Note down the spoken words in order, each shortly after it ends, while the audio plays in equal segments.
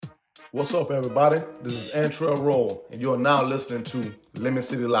What's up, everybody? This is Antrell Roll, and you are now listening to Lemon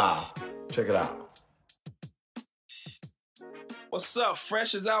City Live. Check it out. What's up?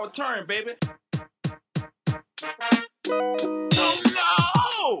 Fresh is our turn, baby. Oh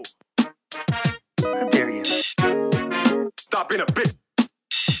no! How dare you? Stop being a bitch.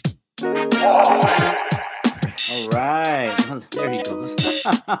 All right. There he goes.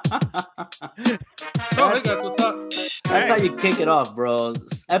 That's how you kick it off, bro.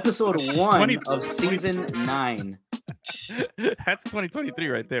 Episode 1 of season 9. That's 2023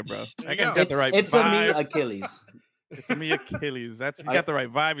 right there, bro. That guy's got the right It's vibe. a me Achilles. It's a me Achilles. He's got the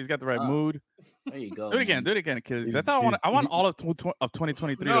right vibe. He's got the right mood. There you go. Do it again, Achilles. That's how I want all of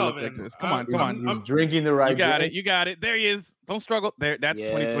 2023 to look like this. Come on. He's drinking the right. You got it. There he is. Don't struggle. There. That's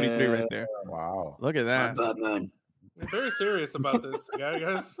 2023 right there. Wow. Look at that. Batman. I'm very serious about this,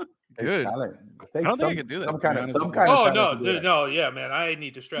 guys. Good. I don't think I could do that. Some kind of. Oh no, yeah, man. I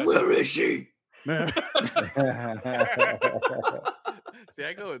need to stress. Where is she? See,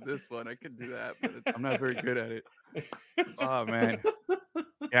 I go with this one. I could do that, but I'm not very good at it. Oh man.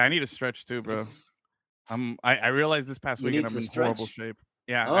 Yeah, I need to stretch too, bro. I realized this past weekend I'm in horrible shape.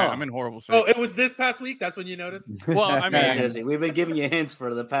 Yeah, I'm in horrible shape. Oh, it was this past week? That's when you noticed? Well, I mean, seriously, we've been giving you hints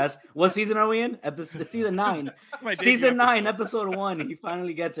for the past. What season are we in? Season 9. Season 9, episode 1. He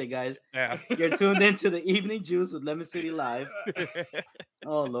finally gets it, guys. Yeah. You're tuned into the Evening Juice with Lemon City Live.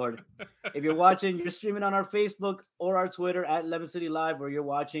 Oh Lord! If you're watching, you're streaming on our Facebook or our Twitter at Lemon City Live, or you're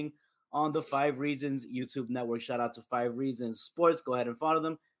watching on the 5 Reasons YouTube network. Shout out to 5 Reasons Sports. Go ahead and follow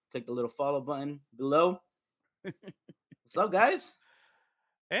them. Click the little follow button below. What's up, guys?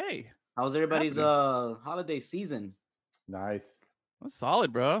 Hey, how's everybody's holiday season? Nice. That's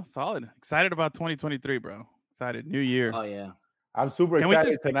solid, bro. Solid. Excited about 2023, bro. Excited. New year. Oh yeah. I'm super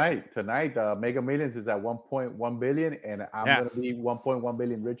excited tonight. Tonight, Mega Millions is at 1.1 billion, and I'm gonna be 1.1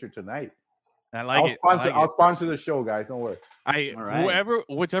 billion richer tonight. I'll sponsor the show, guys. Don't worry.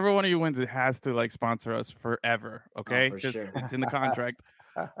 Whichever one of you wins, it has to sponsor us forever. Okay, because sure. It's in the contract.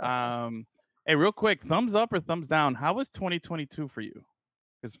 Hey, real quick, thumbs up or thumbs down? How was 2022 for you?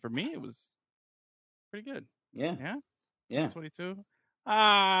 Because for me, it was pretty good. Yeah. 22.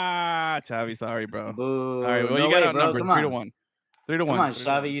 Chavi, sorry, bro. Boo. All right, well, you got outnumbered 3-1. 3-1. Come on,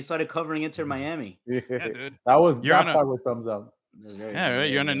 Chavi. You started covering Inter Miami. Yeah, dude. That was thumbs up. Yeah, right.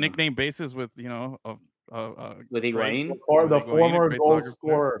 You're on a nickname basis with with The Higuain, former goal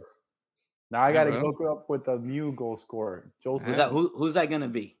scorer. Now I got to hook up with a new goal scorer. Joseph. Who's that gonna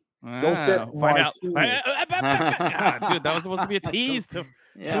be? Joseph find out. Dude, that was supposed to be a tease to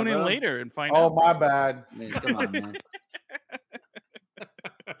tune in later and find out. Oh, my bad. Man, come on, man.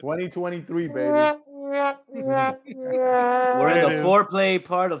 2023, baby. We're in the foreplay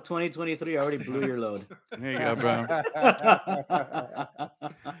part of 2023. I already blew your load. There you go, bro.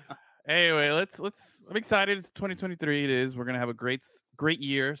 Anyway, I'm excited. It's 2023. It is. We're gonna have a great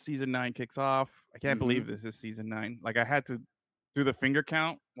year. Season 9 kicks off. I can't believe this is season 9. I had to do the finger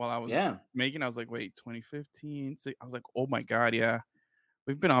count while I was making. I was like, wait, 2015. So I was like, oh my god, yeah,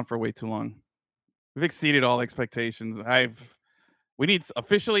 we've been on for way too long. We've exceeded all expectations. We need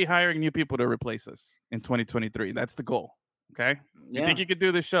officially hiring new people to replace us in 2023. That's the goal. Okay. You think you could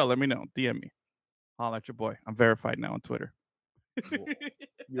do this show? Let me know. DM me. Holla at your boy. I'm verified now on Twitter.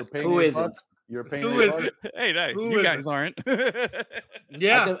 You're paying. Who is it? You're paying. Who is it? Hey, you guys aren't.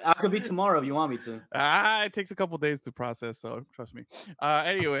 Yeah, I could be tomorrow if you want me to. It takes a couple days to process, so trust me.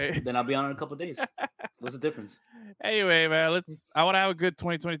 Anyway, then I'll be on in a couple days. What's the difference? Anyway, man, I want to have a good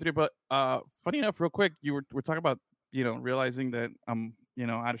 2023. But funny enough, real quick, we're talking about realizing that I'm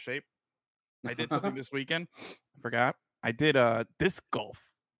out of shape. I did something this weekend. I forgot. I did disc golf.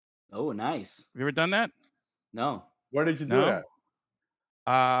 Oh, nice. Have you ever done that? No. Where did you do that?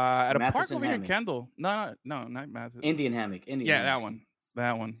 At a Matheson park over here in Hammock. Kendall. No, not Matheson. Indian hammock. That one.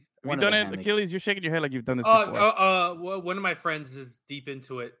 Have One you of done the it, hammocks. Achilles? You're shaking your head like you've done this before. Well, one of my friends is deep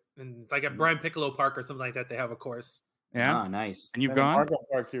into it, and it's like at Brian Piccolo Park or something like that. They have a course. Yeah, nice. And you've gone?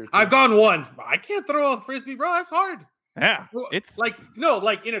 I've gone once, but I can't throw a frisbee, bro. That's hard. Yeah, it's like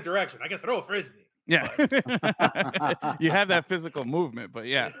in a direction. I can throw a frisbee. Yeah, you have that physical movement, but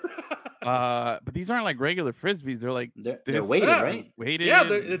yeah. But these aren't like regular frisbees. They're like they're weighted, right? Weighted. Yeah,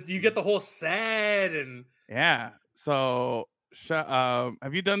 you get the whole set and So,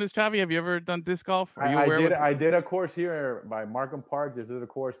 have you done this, Chavi? Have you ever done disc golf? Are you aware? I did a course here by Markham Park. There's a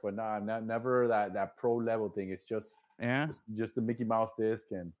course, but never that pro level thing. It's just the Mickey Mouse disc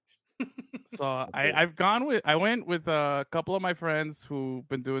and. So I went with a couple of my friends who've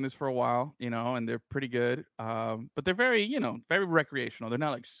been doing this for a while, and they're pretty good. But they're very, very recreational. They're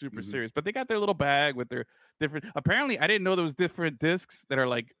not like super serious, but they got their little bag with their different. Apparently, I didn't know there was different discs that are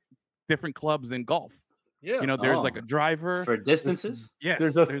like different clubs in golf. Yeah. You know, there's like a driver for distances. Yes,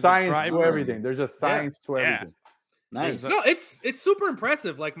 there's a science to everything. There's a science to everything. Nice. No, it's super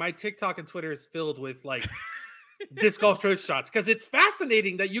impressive. Like my TikTok and Twitter is filled with like disc golf trick shots because it's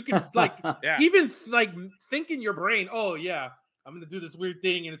fascinating that you can like even like think in your brain, oh yeah, I'm gonna do this weird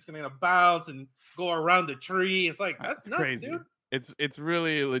thing and it's gonna bounce and go around the tree. It's like that's nuts, crazy, dude. It's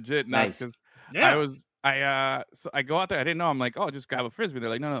really legit nuts because so I go out there. I didn't know. I'm like, oh, just grab a frisbee. They're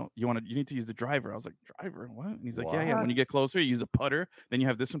like, no, you need to use the driver. I was like, driver, what? And he's like, yeah. When you get closer, you use a putter. Then you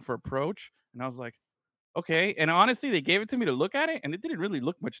have this one for approach. And I was like, okay. And honestly, they gave it to me to look at it, and it didn't really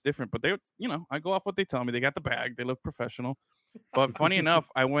look much different. But they, I go off what they tell me. They got the bag. They look professional. But funny enough,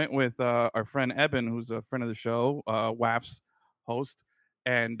 I went with our friend Eben, who's a friend of the show, WAF's host,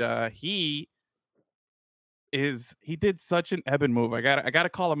 and he did such an Eben move. I gotta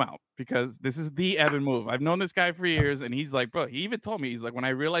call him out because this is the Eben move. I've known this guy for years, and he's like, bro, he even told me, he's like, when I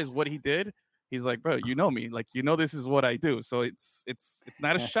realized what he did, he's like, bro, you know me, like, this is what I do. So it's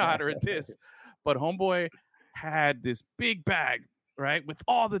not a shot or a diss, but homeboy had this big bag, right, with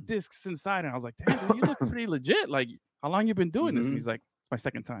all the discs inside, and I was like, damn, dude, you look pretty legit. Like, how long you been doing this? And he's like, it's my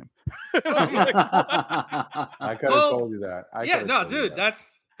second time. Like, I could have told you that. Dude,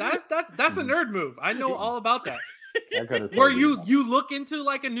 that's a nerd move. I know all about that. Where you look into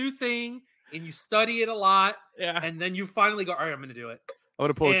like a new thing and you study it a lot, and then you finally go, all right, I'm gonna do it. I would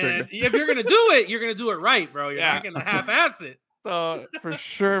have pulled trigger. If you're gonna do it, you're gonna do it right, bro. You're not gonna half-ass it. So for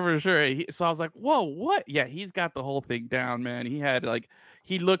sure. So I was like, whoa, what? Yeah, he's got the whole thing down, man. He had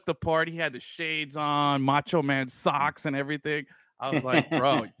he looked the part. He had the shades on, Macho Man socks and everything. I was like,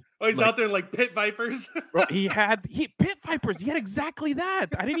 bro. Oh, he's out there like Pit Vipers. Bro, Pit Vipers. He had exactly that.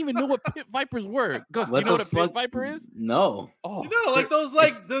 I didn't even know what Pit Vipers were. Gus, do you know what a Pit Viper is? No. Oh, like those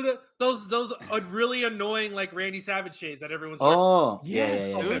those really annoying like Randy Savage shades that everyone's wearing. Oh,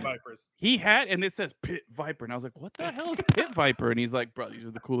 yes, Pit Vipers. He had, and it says Pit Viper, and I was like, what the hell is Pit Viper? And he's like, bro, these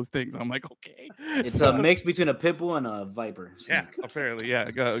are the coolest things. I'm like, okay. It's a mix between a pit bull and a viper. Yeah, apparently, yeah.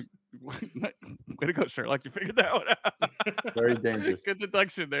 Way to go, Sherlock. You figured that one out. Very dangerous. Good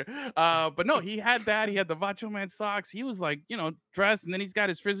deduction there. But no, he had that. He had the Macho Man socks. He was like, dressed, and then he's got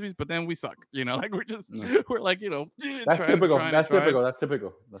his frisbees, but then we suck. Like we're like, That's typical. That's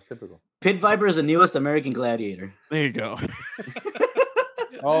typical. Pit Viper is the newest American Gladiator. There you go.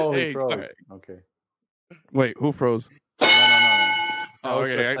 Oh, he froze. Right. Okay. Wait, who froze? No. Oh,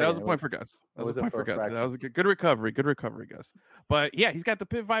 okay. That was a point for Gus. That was a point for Gus. That was a good recovery. Good recovery, Gus. But yeah, he's got the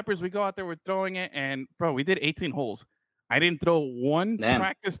Pit Vipers. We go out there, we're throwing it, and bro, we did 18 holes. I didn't throw one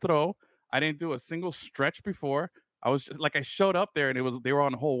practice throw. I didn't do a single stretch before. I was just like, I showed up there, and they were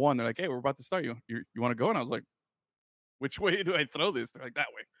on hole one. They're like, hey, we're about to start. You want to go? And I was like, which way do I throw this? They're like, that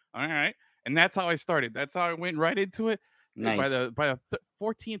way. All right. And that's how I started. That's how I went right into it. Nice. By the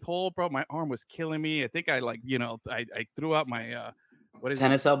 14th hole, bro, my arm was killing me. I think I I threw out my what is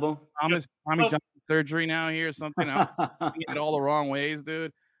tennis elbow? Tommy John surgery now here or something. I'm it all the wrong ways,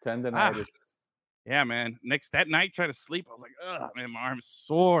 dude. Tendonitis. Yeah, man. That night, trying to sleep, I was like, "Oh man, my arm is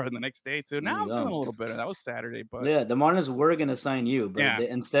sore." And the next day too. Now I'm feeling a little better. That was Saturday, but yeah, the Marlins were gonna sign you, but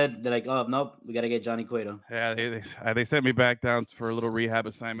instead they're like, "Oh nope, we gotta get Johnny Cueto." Yeah, they sent me back down for a little rehab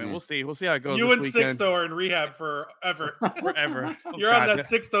assignment. We'll see how it goes. You and weekend. Sixto are in rehab forever. Forever. You're on that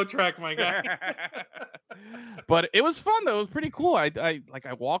Sixto track, my guy. But it was fun though. It was pretty cool. I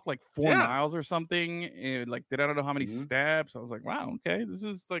walked like 4 miles or something. And, I don't know how many steps. I was like, wow, okay, this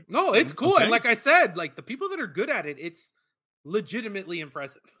is like no, it's cool. Okay. And like I said, like the people that are good at it, it's legitimately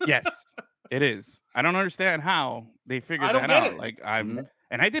impressive. Yes, it is. I don't understand how they figured that out. Like and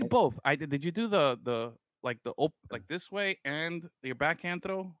I did both. Did you do the this way and your backhand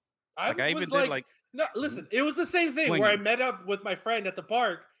throw? No, listen, it was the same thing where I met up with my friend at the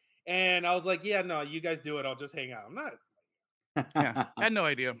park and I was like, yeah, no, you guys do it. I'll just hang out. I'm not. Yeah, I had no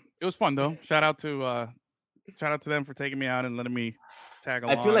idea. It was fun though. Shout out to them for taking me out and letting me tag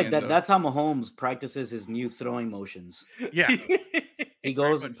along. I feel like that's how Mahomes practices his new throwing motions. Yeah. He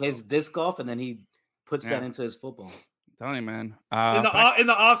goes and plays disc golf and then he puts that into his football. I'm telling you, man. In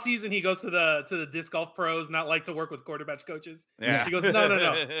the off season, he goes to the disc golf pros, not like to work with quarterback coaches. Yeah. He goes,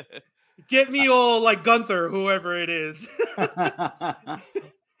 no. Get me all like Gunther, whoever it is.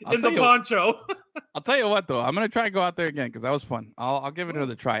 In the poncho. I'll tell you what, though. I'm going to try to go out there again because that was fun. I'll give it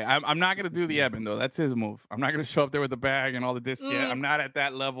another try. I'm not going to do the Eben, though. That's his move. I'm not going to show up there with the bag and all the discs yet. I'm not at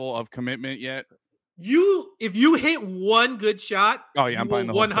that level of commitment yet. If you hit one good shot, I'm buying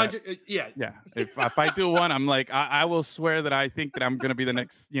the 100. Yeah. If I do one, I'm like, I will swear that I think that I'm going to be the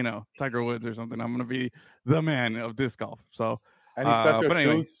next, Tiger Woods or something. I'm going to be the man of disc golf. So, any special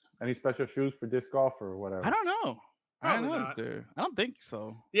shoes? Any special shoes for disc golf or whatever? I don't know. I don't know. I don't think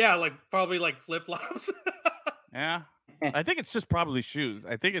so. Yeah, like probably like flip flops. Yeah. I think it's just probably shoes.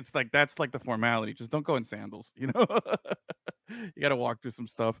 I think it's like that's like the formality. Just don't go in sandals, you know. You got to walk through some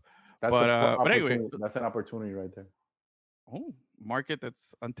stuff. But anyway, that's an opportunity right there. Oh, market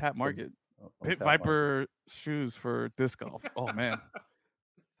that's untapped market. Pit Viper market. Shoes for disc golf. Oh man,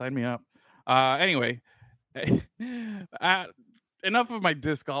 sign me up. Anyway, enough of my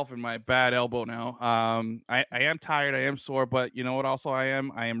disc golf and my bad elbow now. I am tired. I am sore, but you know what? Also, I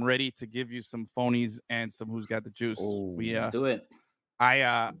am ready to give you some phonies and some who's got the juice. Let's do it.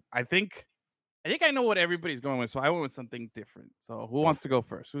 I think I know what everybody's going with, so I went with something different. So who wants to go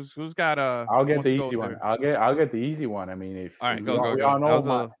first? Who's got a? I'll get the easy one. I'll get the easy one. I mean, if all right, we all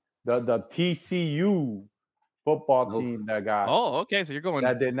know the TCU football team that got. Oh, okay. So you're going.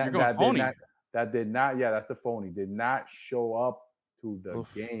 That did not. You're going phony. That did not. Yeah, that's the phony. Did not show up to the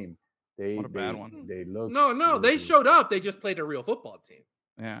game. What a bad one. They looked. No. They showed up. They just played a real football team.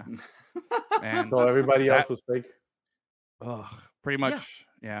 Yeah. And so everybody else was fake. Oh, pretty much.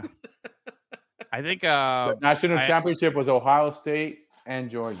 Yeah. I think the national championship was Ohio State and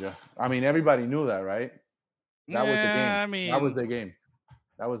Georgia. I mean, everybody knew that, right? That was the game. I mean, that was the game.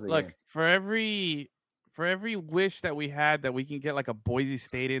 Look, for every wish that we had that we can get like a Boise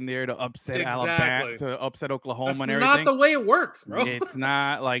State in there to upset Alabama, to upset Oklahoma and everything. That's not the way it works, bro. It's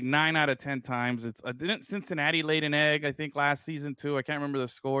not. Like 9 out of 10 times. Didn't Cincinnati laid an egg, I think, last season too. I can't remember the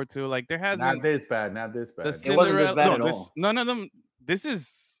score too. Like there hasn't. Not this bad. It wasn't this bad at all. None of them. This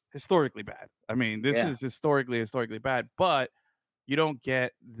is historically bad. I mean, this is historically bad. But you don't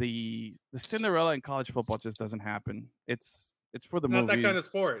get the Cinderella in college football. Just doesn't happen. It's for the movies. Not that kind of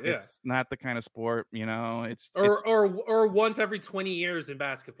sport. Yeah, it's not the kind of sport. You know, it's or once every 20 years in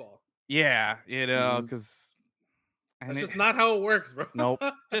basketball. Yeah, you know, because that's just not how it works, bro. Nope,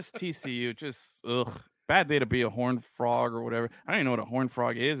 just TCU. Just bad day to be a horned frog or whatever. I don't even know what a horned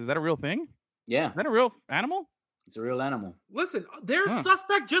frog is. Is that a real thing? Yeah, is that a real animal? It's a real animal. Listen, they're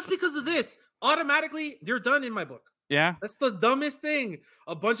suspect just because of this. Automatically, they're done in my book. Yeah, that's the dumbest thing.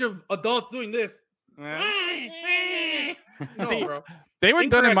 A bunch of adults doing this. No, see, bro. They were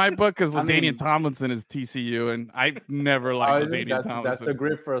done in my book because LaDainian Tomlinson is TCU, and I've never liked LaDainian Tomlinson. That's the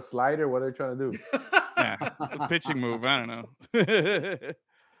grip for a slider. What are they trying to do? Yeah, a pitching move. I don't know.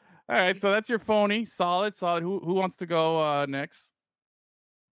 All right, so that's your phony. Solid. Who wants to go next?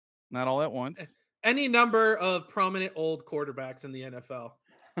 Not all at once. Any number of prominent old quarterbacks in the NFL,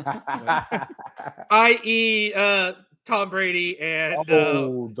 i.e., Tom Brady and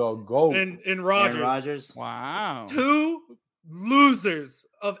the GOAT and Rodgers. Aaron Rodgers. Wow. 2 losers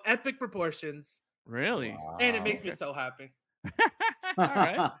of epic proportions. Really? Wow. And it makes me so happy.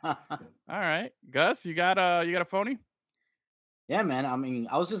 All right. Gus, you got a phony? Yeah, man. I mean,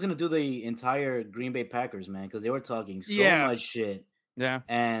 I was just gonna do the entire Green Bay Packers, man, because they were talking so much shit. Yeah.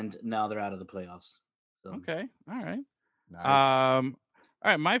 And now they're out of the playoffs. So. Okay. All right. Nice. All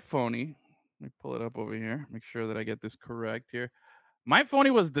right. My phony. Let me pull it up over here. Make sure that I get this correct here. My phony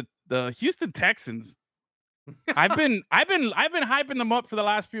was the Houston Texans. I've been hyping them up for the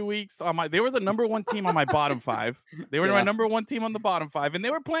last few weeks. They were the number 1 team on my bottom 5. They were my number 1 team on the bottom 5, and they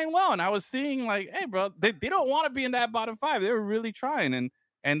were playing well. And I was seeing like, hey, bro, they don't want to be in that bottom 5. They were really trying,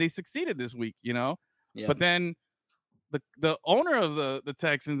 and they succeeded this week, you know. Yeah. But then the owner of the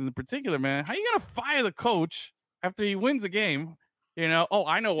Texans in particular, man, how you gonna fire the coach after he wins a game? You know,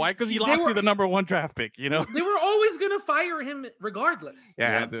 I know why, because he lost to the number 1 draft pick, you know. They were always gonna fire him regardless.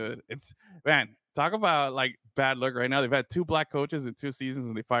 Yeah, dude. It's talk about like bad luck right now. They've had 2 black coaches in 2 seasons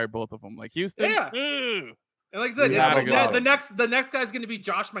and they fired both of them. Like Houston. Yeah. And like I said, the next guy's gonna be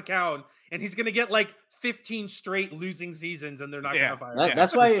Josh McCown, and he's gonna get like 15 straight losing seasons, and they're not gonna fire him.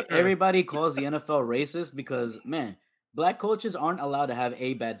 That's why everybody calls the NFL racist, because man, black coaches aren't allowed to have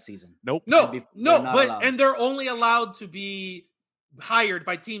a bad season. Nope. And they're only allowed to be hired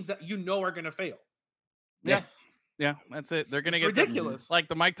by teams that you know are going to fail. Yeah, that's it. They're going to get ridiculous. Like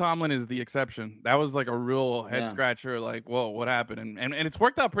the Mike Tomlin is the exception. That was like a real head scratcher. Like, whoa, what happened? And it's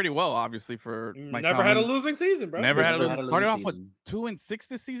worked out pretty well, obviously, for Mike Tomlin. Never had a losing season, bro. Never had a losing season. Started off with 2-6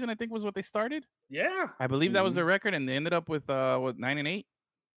 this season, I think was what they started. Yeah. I believe that was their record, and they ended up with 9-8.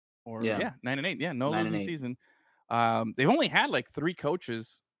 Or 9-8. Yeah, no losing season. They've only had like 3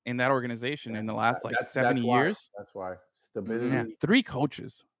 coaches in that organization in the last 70 years. That's why. Stability. Yeah, 3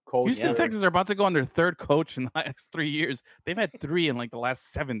 coaches. Houston Texans are about to go on their 3rd coach in the last 3 years. They've had 3 in like the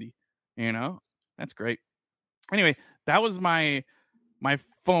last 70. You know, that's great. Anyway, that was my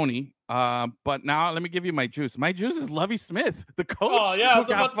phony. But now let me give you my juice. My juice is Lovie Smith, the coach. Oh yeah, I was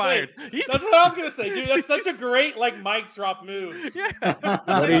who got about fired. To say. That's what I was gonna say, dude. That's such a great like mic drop move. Yeah.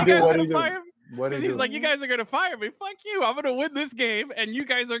 What do you do? Because he's like, you guys are gonna fire me. Fuck you. I'm gonna win this game, and you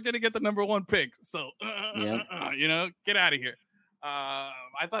guys are gonna get the number 1 pick. So, get out of here.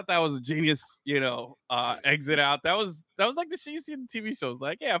 I thought that was a genius, exit out. That was like the shit you see in the TV shows.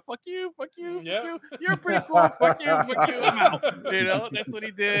 Like, yeah, fuck you, fuck you, fuck you. You're pretty cool. Fuck you, I'm out. That's what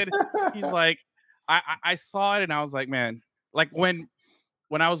he did. He's like, I saw it and I was like, man, like when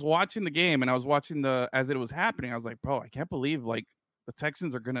I was watching the game and I was watching as it was happening, I was like, bro, I can't believe like the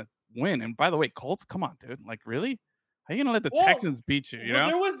Texans are gonna win. And by the way, Colts, come on, dude. Like, really? How are you gonna let the Texans beat you?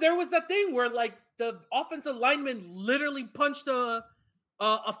 There was that thing where like the offensive lineman literally punched a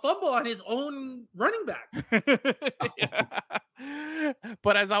fumble on his own running back.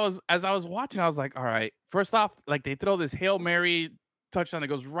 But as I was watching, I was like, all right. First off, like they throw this Hail Mary touchdown that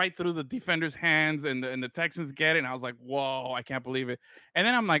goes right through the defender's hands, and the Texans get it. And I was like, whoa, I can't believe it. And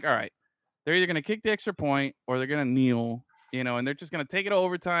then I'm like, all right, they're either gonna kick the extra point or they're gonna kneel, and they're just gonna take it to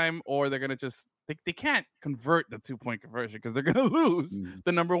overtime, or they're gonna just they can't convert the 2-point conversion because they're gonna lose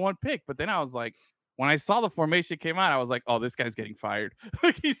the number 1 pick. But then I was like, when I saw the formation came out, I was like, oh, this guy's getting fired.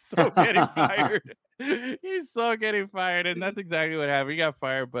 Like he's so getting fired. He's so getting fired, and that's exactly what happened. He got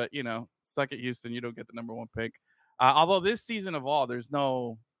fired, but suck at Houston, you don't get the number 1 pick. Although this season of all, there's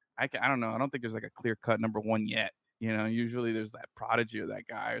no, I don't know. I don't think there's like a clear cut number 1 yet. Usually there's that prodigy of that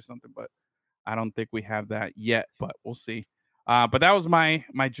guy or something, but I don't think we have that yet. But we'll see. But that was my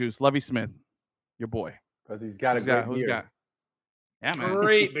juice, Lovie Smith. Your boy, because he's got a great beard. Yeah, man.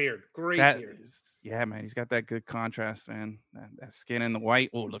 Great beard. Beard. Yeah, man. He's got that good contrast, man. That skin in the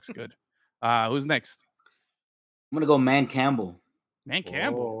white. Oh, it looks good. Who's next? I'm gonna go Man Campbell. Man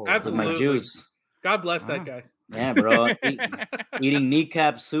Campbell. Absolutely. With my juice. God bless that guy. Yeah, bro. Eating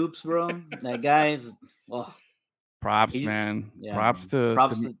kneecap soups, bro. That guy's props, man. Yeah, props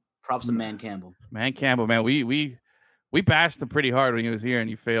to Man Campbell. Man Campbell, man. We bashed him pretty hard when he was here and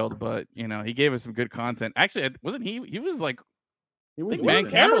he failed, but he gave us some good content. Actually, wasn't he? He was like, Man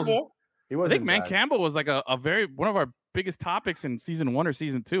Campbell. I think Man Campbell was like a very one of our biggest topics in season 1 or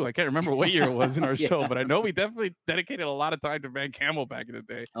season 2. I can't remember what year it was in our show, but I know we definitely dedicated a lot of time to Man Campbell back in the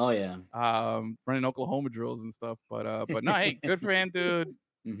day. Oh yeah, running Oklahoma drills and stuff. But no, hey, good for him, dude.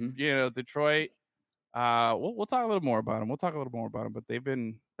 Detroit. We'll talk a little more about him. But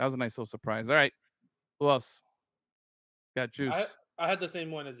that was a nice little surprise. All right, who else? Got juice. I had the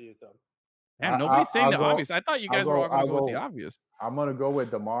same one as you, so. Damn, nobody's saying the obvious. I thought you guys were all going to go with the obvious. I'm going to go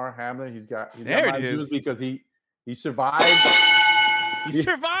with Damar Hamlin. He's got my juice because he survived. He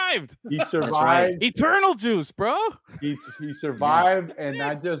survived. He survived. Right. Eternal juice, bro. He survived, and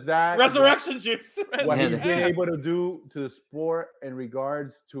not just that. Resurrection juice. What he's been able to do to the sport in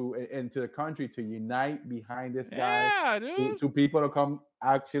regards to and to the country to unite behind this guy. Yeah, dude. To people to come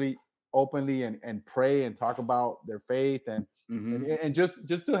actually openly and pray and talk about their faith and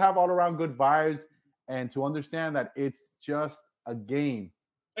just to have all around good vibes and to understand that it's just a game.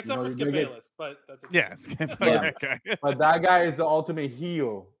 Except for Skip Bayless, but that's that guy. But that guy is the ultimate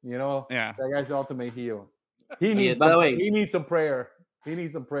heel, Yeah. That guy's the ultimate heel. He needs he needs some prayer. He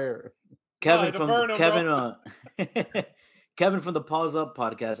needs some prayer. Kevin from the Pause Up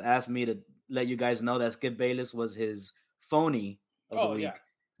podcast asked me to let you guys know that Skip Bayless was his phony of the week.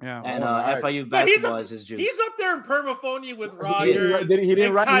 Yeah, and FIU basketball is his juice. He's up there in permaphony with Roger. He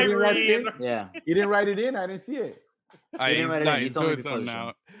didn't write it in. Yeah, he didn't write it in. I didn't see it. He's doing something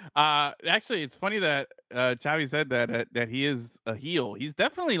now. Actually, it's funny that Chavi said that he is a heel. He's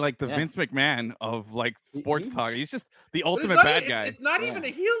definitely like the Vince McMahon of like sports talk. He's just the ultimate bad guy. It's not even a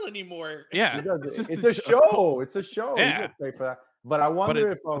heel anymore. Yeah, it's a show. It's a show. Yeah, for that. But I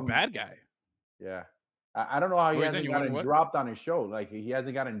wonder if a bad guy. Yeah. I don't know how he hasn't gotten dropped on his show. Like he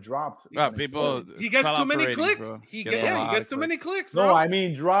hasn't gotten dropped. People, he gets too many clicks. He gets too many clicks. Bro. No, I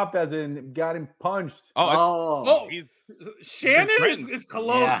mean dropped as in got him punched. Shannon is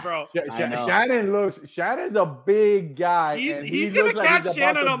close, bro. Shannon's a big guy. He's gonna catch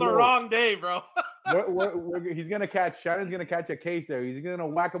Shannon on the wrong day, bro. Shannon's gonna catch a case there. He's gonna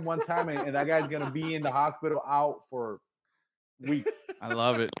whack him one time, and that guy's gonna be in the hospital out for weeks. I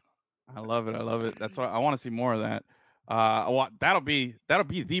love it. That's why I want to see more of that. That'll be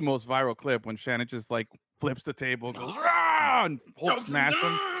the most viral clip when Shannon just like flips the table, goes and Hulk smash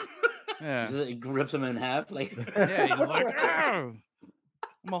him. Yeah, he rips him in half. Like he's like, I'm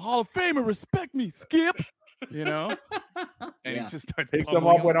a Hall of Famer. Respect me, Skip. And he just starts picks him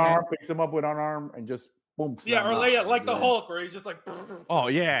up with one arm and just boom. Or lay it like the Hulk, where he's just like. Oh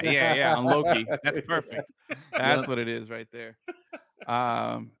yeah, on Loki. That's perfect. That's what it is right there.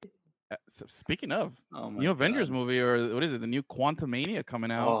 So speaking of new Avengers movie, or what is it? The new Quantumania coming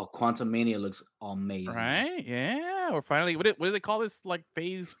out. Oh, Quantumania looks amazing, right? Yeah, or finally, what do they call this? Like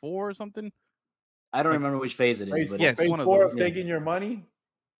Phase 4 or something? I don't remember which phase it is. Phase but yes, phase one of 4 those. of taking your money.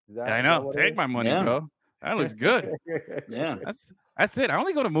 I know. Take my money, bro. That looks good. Yeah, that's it. I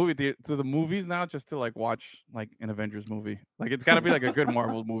only go to the movies now just to like watch like an Avengers movie. Like it's got to be like a good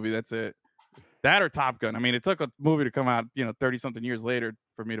Marvel movie. That's it. That or Top Gun. I mean, it took a movie to come out, 30 something years later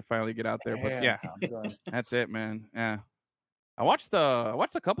for me to finally get out there. But yeah, that's it, man. Yeah, I watched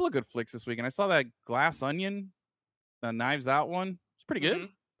a couple of good flicks this week, and I saw that Glass Onion, the Knives Out one. It's pretty good.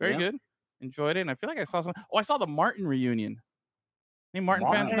 Very good. Enjoyed it. And I feel like I saw some. Oh, I saw the Martin reunion. Any Martin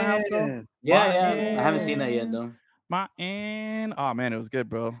fans in the house, bro? Yeah. I haven't seen that yet though. Martin. Oh man, it was good,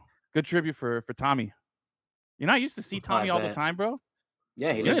 bro. Good tribute for Tommy. I used to see Tommy all the time, bro.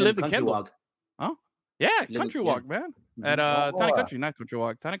 Yeah, he lived in Country Walk. Huh? Yeah, Country Walk, man. At Tiny Country, not Country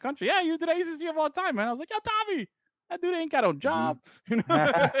Walk, Tiny Country. Yeah, I used to see him all the time, man. I was like, yo, Tommy, that dude ain't got no job.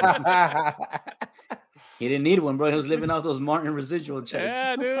 He didn't need one, bro. He was living off those Martin residual checks.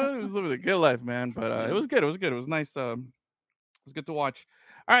 Yeah, dude, he was living a good life, man. But it was good. It was good. It was nice. It was good to watch.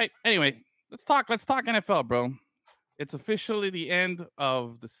 All right. Anyway, let's talk NFL, bro. It's officially the end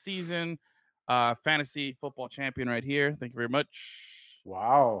of the season. Fantasy football champion right here. Thank you very much.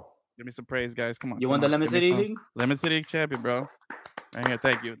 Wow. Give me some praise, guys. Come on. You won the Lemon City League? Lemon City champion, bro. Right here.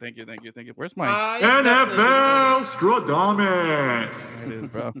 Thank you. Where's my NFL Stradamus? There it is,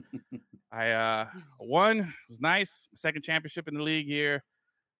 bro. I won. It was nice. Second championship in the league here.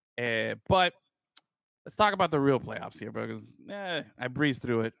 But let's talk about the real playoffs here, bro. Because I breezed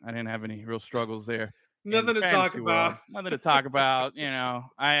through it. I didn't have any real struggles there. Nothing to talk about. Nothing to talk about.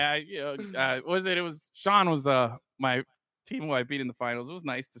 It was Sean was my team who I beat in the finals. It was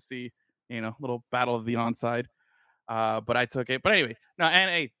nice to see, little battle of the onside. But I took it. But anyway,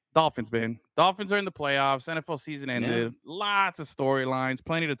 Dolphins, man. Dolphins are in the playoffs. NFL season ended. Yeah. Lots of storylines,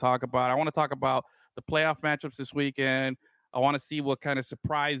 plenty to talk about. I want to talk about the playoff matchups this weekend. I want to see what kind of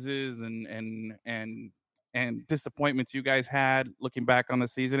surprises and disappointments you guys had looking back on the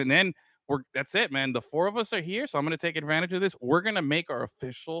season. And then that's it, man. The four of us are here, so I'm going to take advantage of this. We're going to make our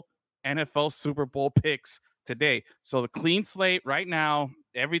official NFL Super Bowl picks today. So the clean slate right now,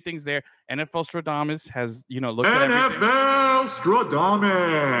 everything's there. NFL Stradamus has, looked at everything. NFL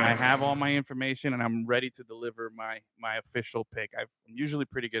Stradamus. I have all my information, and I'm ready to deliver my official pick. I'm usually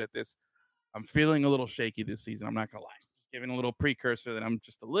pretty good at this. I'm feeling a little shaky this season. I'm not going to lie. Just giving a little precursor that I'm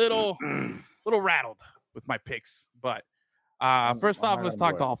just a little rattled with my picks. But first off, let's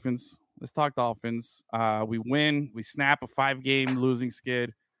talk Dolphins. We win. We snap a 5-game losing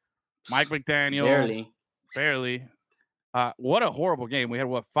skid. Mike McDaniel. Barely. What a horrible game. We had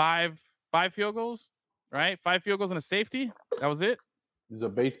five field goals, right? 5 field goals and a safety. That was it. It was a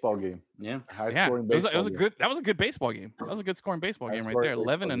baseball game. Yeah. High-scoring baseball game. That was a good baseball game. That was a good scoring baseball game right there.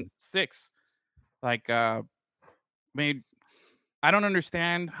 11-6. Like, I don't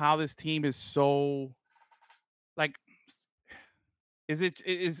understand how this team is so, like, is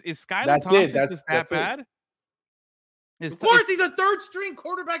Skylar Thompson just that bad? Of course, he's a third-string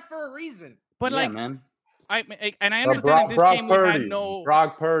quarterback for a reason. But man. I understand in this game we had no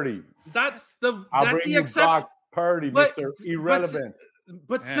Brock Purdy. That's the exception. Brock Purdy, Mr. Irrelevant.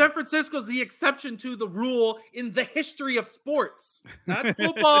 But San Francisco's the exception to the rule in the history of sports, not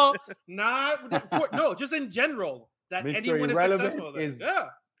football, just in general. That Mr. anyone Irrelevant is successful.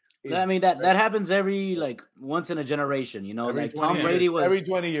 I mean that happens every once in a generation. Like Tom Brady was every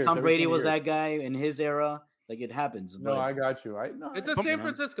 20 years. Tom Brady was that guy in his era. Like it happens. No, I got you. It's a San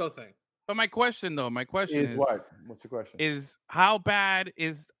Francisco thing. But my question is what? What's the question? Is how bad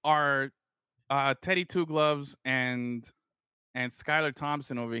is our Teddy Two Gloves and Skylar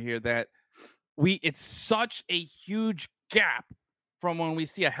Thompson over here that it's such a huge gap from when we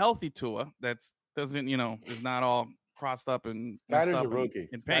see a healthy Tua that's doesn't is not all crossed up and Skyler's a rookie.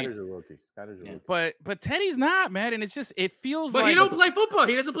 In pain. Skyler's a rookie. But Teddy's not, man, and it's just it feels like. But he don't play football.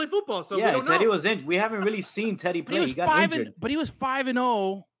 He doesn't play football, so we don't Teddy know. was injured. We haven't really seen Teddy play. He got injured. But he was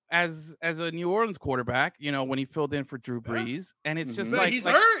 5-0 as a New Orleans quarterback. When he filled in for Drew Brees, and it's just but he's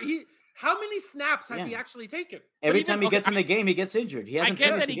hurt. How many snaps has he actually taken? Every time he gets in the game, he gets injured. He hasn't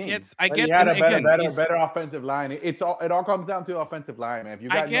finished the game. I get he had a better offensive line. It all comes down to offensive line, man. If you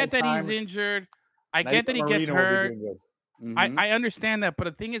got he's injured. I get that he gets hurt. I understand that, but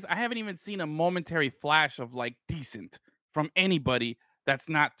the thing is, I haven't even seen a momentary flash of like decent from anybody that's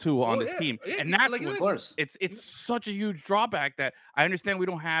not Tua on this team, and that's of course it's such a huge drawback that I understand we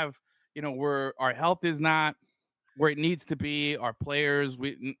don't have. Where our health is not where it needs to be. Our players,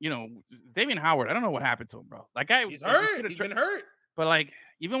 Damian Howard. I don't know what happened to him, bro. Like he's hurt. He's been hurt. But like,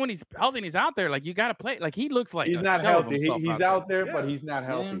 even when he's healthy and he's out there, like you got to play. Like he looks like he's not healthy. He's out there, but he's not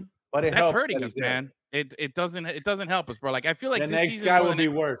healthy. Yeah. But that's hurting us, man. It doesn't help us, bro. Like I feel like the this next season guy will be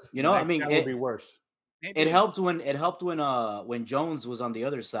worse. I mean, it will be worse. it helped when Jones was on the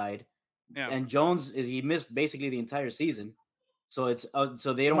other side, and Jones he missed basically the entire season, so it's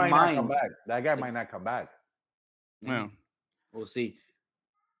so they don't mind. That guy might not come back. Yeah, we'll see.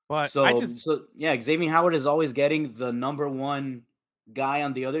 But Xavier Howard is always getting the number one guy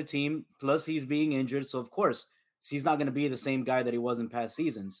on the other team. Plus, he's being injured, so of course he's not going to be the same guy that he was in past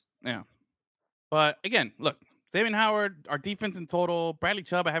seasons. Yeah, but again, look. Xavier Howard, our defense in total. Bradley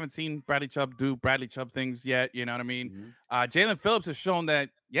Chubb, I haven't seen Bradley Chubb do Bradley Chubb things yet. You know what I mean? Jalen Phillips has shown that,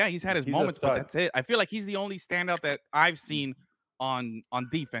 he's had his moments, but that's it. I feel like he's the only standout that I've seen on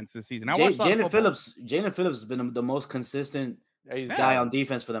defense this season. Jalen Phillips has been the most consistent guy on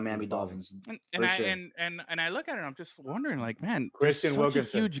defense for the Miami Dolphins. And I look at it and I'm just wondering, like, man, Christian there's such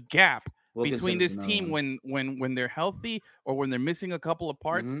a huge gap between this team when they're healthy or when they're missing a couple of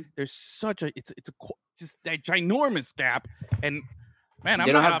parts. There's such a just that ginormous gap, and man,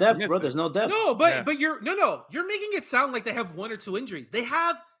 they don't have depth, bro. There's no depth. No, but you're making it sound like they have one or two injuries. They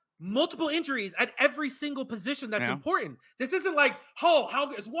have multiple injuries at every single position that's important. This isn't like,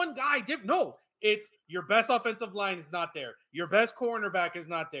 how is one guy different? No, it's your best offensive line is not there. Your best cornerback is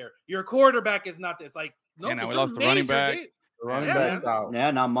not there. Your quarterback is not there. It's like, no, we lost the running back. The running back's out.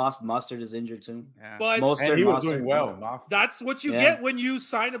 Yeah, now Mostert is injured too. Yeah. But he was doing well. That's what you get when you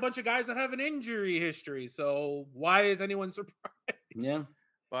sign a bunch of guys that have an injury history. So why is anyone surprised? Yeah.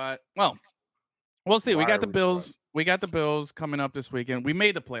 But we'll see. We got the Bills. We got the Bills coming up this weekend. We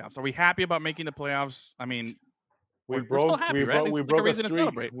made the playoffs. Are we happy about making the playoffs? I mean, we broke a streak. We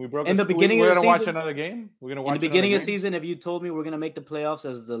broke in the beginning of the season. We're gonna watch another game. We're gonna watch in the beginning of the season. If you told me we're gonna make the playoffs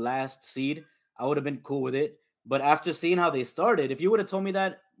as the last seed, I would have been cool with it. But after seeing how they started, if you would have told me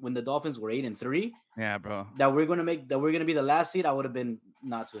that when the Dolphins were 8-3, yeah, bro, that we're gonna be the last seed, I would have been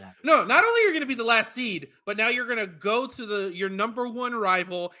not too happy. No, not only you're gonna be the last seed, but now you're gonna go to your number one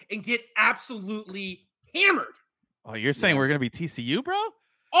rival and get absolutely hammered. Oh, you're saying we're gonna be TCU, bro?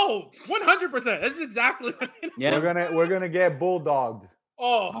 Oh, 100%. This is exactly what's we're gonna get bulldogged.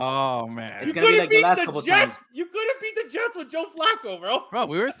 Oh man, it's gonna be like the last couple times. You could have beat the Jets with Joe Flacco, bro. Bro,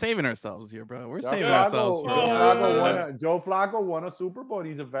 we were saving ourselves here, bro. We're saving ourselves. Joe Flacco won a Super Bowl.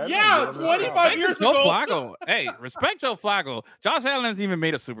 He's a veteran. Yeah, 25 years ago. Joe Flacco. Hey, respect Joe Flacco. Josh Allen hasn't even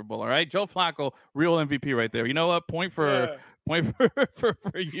made a Super Bowl. All right, Joe Flacco, real MVP right there. You know what? Point for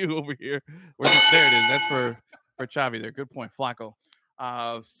you over here. There it is. That's for Chavi there. Good point, Flacco.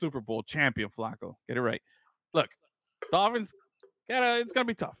 Super Bowl champion Flacco. Get it right. Look, Dolphins. It's gonna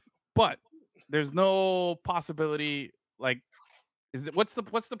be tough, but there's no possibility. Like, what's the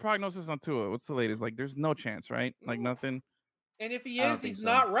prognosis on Tua? What's the latest? Like, there's no chance, right? Like nothing. And if he is, he's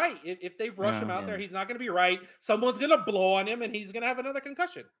not right. If they rush him out there, he's not gonna be right. Someone's gonna blow on him, and he's gonna have another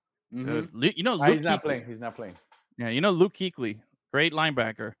concussion. Mm-hmm. You know, Luke he's not playing. He's not playing. Yeah, you know Luke Kuechly, great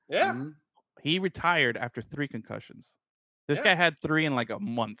linebacker. Yeah, he retired after 3 concussions. This guy had 3 in like a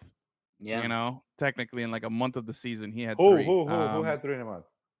month. Yeah, you know, technically in like a month of the season, he had 3. Who had 3 in a month?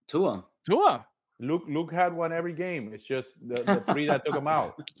 Tua. Luke had 1 every game. It's just the 3 that took him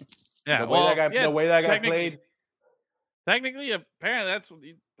out. Yeah, the way that guy played. Technically, apparently, that's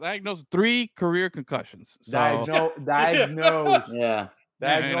diagnosed 3 career concussions. So. Diagnosed. Yeah.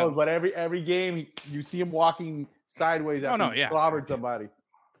 Diagnosed. But every game, you see him walking sideways after he clobbered somebody.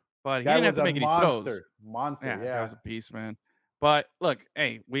 But he didn't have to make any throws. Monster. Yeah, that was a piece, man. But look,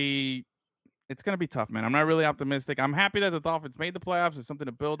 hey, it's going to be tough, man. I'm not really optimistic. I'm happy that the Dolphins made the playoffs. It's something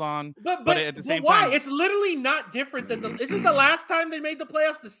to build on. But at the same time, it's literally not different than isn't the last time they made the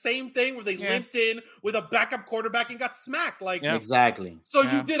playoffs the same thing where they limped in with a backup quarterback and got smacked? Like exactly. So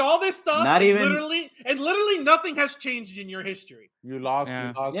you did all this stuff, literally nothing has changed in your history. You lost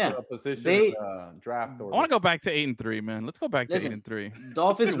a position draft order. I want to go back to 8-3, man. Let's go back to 8-3.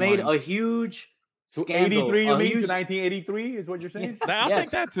 Dolphins made a huge scandal. 83, you mean? To 1983 is what you're saying? I'll take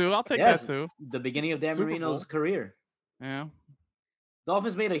that too. That too. The beginning of Dan Marino's career. Yeah.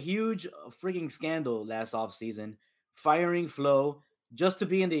 Dolphins made a huge freaking scandal last offseason, firing Flo just to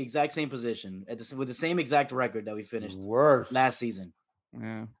be in the exact same position with the same exact record that we finished last season.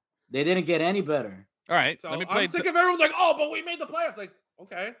 Yeah. They didn't get any better. All right. So I'm sick of everyone's like, oh, but we made the playoffs. Like,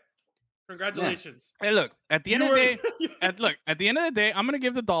 okay. Congratulations. Yeah. Hey, look, at the end of the day, at the end of the day, I'm gonna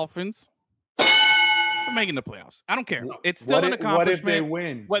give the Dolphins for making the playoffs. I don't care. It's still an accomplishment. What if they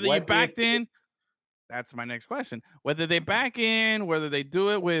win? Whether you backed in, That's my next question. Whether they back in, whether they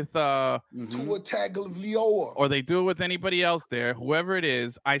do it with Tua Tagovailoa, or they do it with anybody else there, whoever it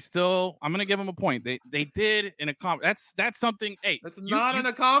is, I'm gonna give them a point. They did an accomplishment. That's something. Hey, that's not an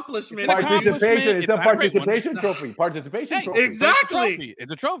accomplishment. Participation. It's a participation trophy. Participation trophy. Exactly.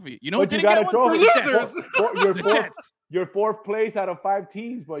 It's a trophy. You know, but you got a trophy. Losers. You're fourth place out of 5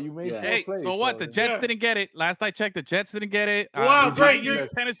 teams, but you made fourth place. So what? The Jets didn't get it. Last I checked, the Jets didn't get it. Wow, great. You're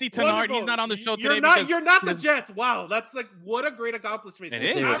Tennessee Tenard. Wonderful. He's not on the show today. You're not the Jets. Wow, that's like what a great accomplishment. It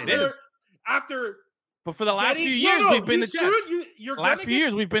is. After. But for the last few years, we've been the Jets. Last few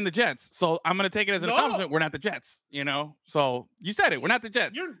years, we've been the Jets. So I'm going to take it as an accomplishment. We're not the Jets, you know? So you said it. We're not the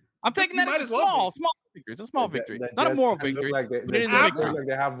Jets. I'm taking that as a small victory. It's a small victory. It's not a moral victory. But it is a victory. Like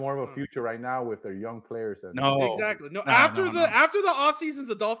they have more of a future right now with their young players. No. Exactly. No. After the off seasons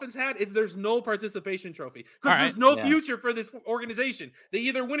the Dolphins had, there's no participation trophy. Because there's no future for this organization. They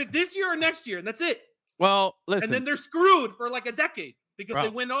either win it this year or next year, and that's it. Well, listen. And then they're screwed for like a decade. Because they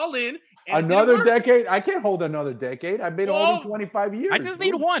went all in. Another decade? I can't hold another decade. I've been only 25 years. I just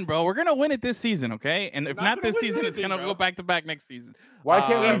need one, bro. We're going to win it this season, okay? And if not this season, it's going to go back-to-back next season. Why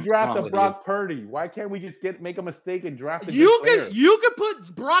can't we draft a Brock Purdy? Why can't we just make a mistake and draft a You could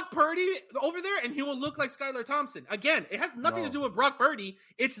put Brock Purdy over there, and he will look like Skylar Thompson. Again, it has nothing to do with Brock Purdy.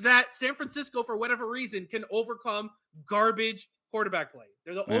 It's that San Francisco, for whatever reason, can overcome garbage quarterback play.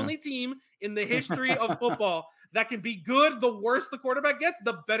 They're the only team in the history of football that can be good. The worse the quarterback gets,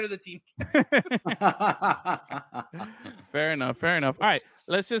 the better the team gets. Fair enough. All right.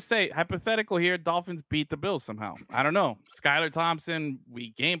 Let's just say, hypothetical here, Dolphins beat the Bills somehow. I don't know. Skylar Thompson,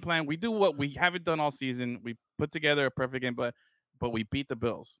 we game plan. We do what we haven't done all season. We put together a perfect game, but we beat the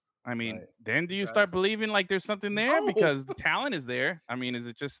Bills. I mean, then do you start believing like there's something there? Because the talent is there. I mean, is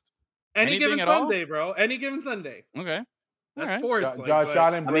it just any given Sunday, bro? Any given Sunday. Okay. That's sports. Josh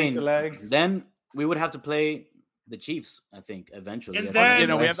Allen breaks the leg. Then we would have to play the Chiefs, I think, eventually. And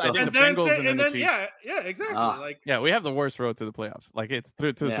then we have the Bengals and then the Chiefs. Yeah, exactly. We have the worst road to the playoffs. Like it's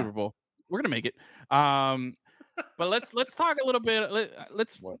through to the Super Bowl. We're gonna make it. But let's talk a little bit.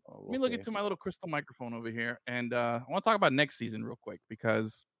 Let me look into my little crystal microphone over here, and I want to talk about next season real quick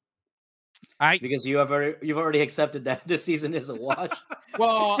because you've already accepted that this season is a wash.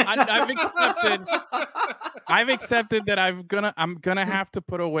 Well, I've accepted that I'm gonna have to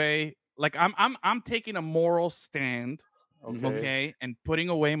put away. Like I'm taking a moral stand, okay, and putting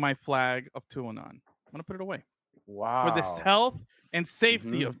away my flag of Tua. I'm gonna put it away. Wow. For the health and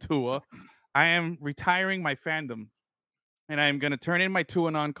safety of Tua, I am retiring my fandom, and I am gonna turn in my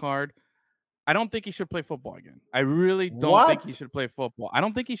Tua card. I don't think he should play football again. I really don't think he should play football. I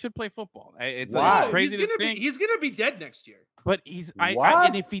don't think he should play football. It's crazy to think. He's gonna be dead next year. But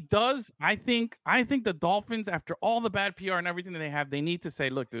and if he does, I think the Dolphins, after all the bad PR and everything that they have, they need to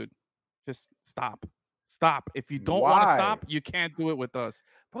say, look, dude, just stop. If you don't want to stop, you can't do it with us.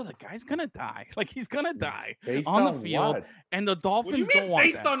 Bro, the guy's gonna die. Like he's gonna die on the field. And the Dolphins don't want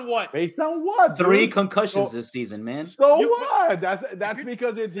based on what? Based on what? 3 concussions this season, man. So what? That's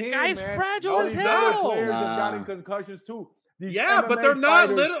because it's him. The guy's man. fragile All as these hell. other players have gotten concussions too. These but they're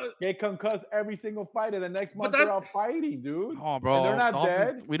not little. They concuss every single fight, and the next month they're out fighting, dude. Oh, bro, and they're not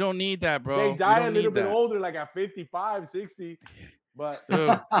Dolphins, dead. We don't need that, bro. They die a little bit older, like at 55, 60. But,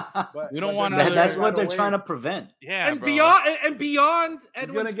 we don't want. That's what they're trying to prevent. Yeah, and bro. beyond Edwin's,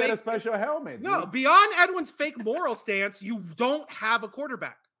 he's gonna get a special helmet. No, beyond Edwin's fake moral stance, you don't have a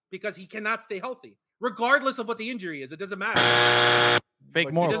quarterback because he cannot stay healthy, regardless of what the injury is. It doesn't matter.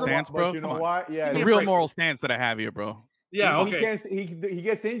 Fake moral stance, bro. But you know what? Yeah, the real moral stance that I have here, bro. Yeah, he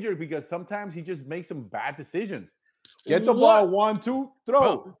gets injured because sometimes he just makes some bad decisions. Get the ball 1, 2, throw.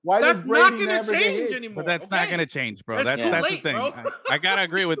 Bro, why that's does Brady not going to change anymore? But that's not going to change, bro. That's late, the thing. I gotta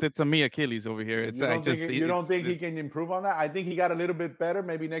agree with it. To me, Achilles over here. It's you don't think he can improve on that? I think he got a little bit better.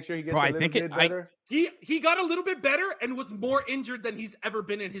 Maybe next year he gets a little bit better. He got a little bit better and was more injured than he's ever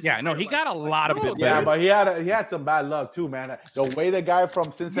been in his. Yeah, no, he got a lot of bit better. Yeah, but he had some bad luck too, man. The way the guy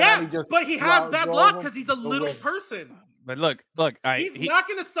from Cincinnati but he has bad luck because he's a little person. But look, he's not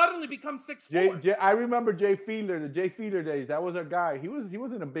going to suddenly become 6'4". I remember Jay Fiedler, the Jay Fiedler days. That was our guy. He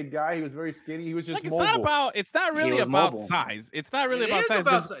wasn't a big guy. He was very skinny. He was just mobile. It's not really about size. It's not really about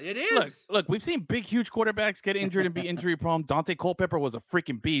size. It is. Look, we've seen big, huge quarterbacks get injured and be injury prone. Dante Culpepper was a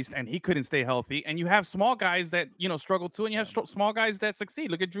freaking beast, and he couldn't stay healthy. And you have small guys that struggle too, and you have small guys that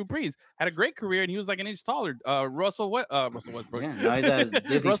succeed. Look at Drew Brees, had a great career, and he was like an inch taller. Russell Westbrook. Yeah, now he's at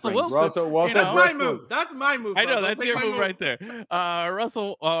Disney Russell Wilson. That's my move. I know that's your move. boom right there.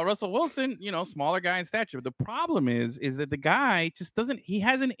 Russell Wilson, smaller guy in stature. The problem is that the guy just doesn't. He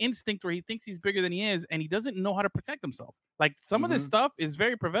has an instinct where he thinks he's bigger than he is, and he doesn't know how to protect himself. Like some of this stuff is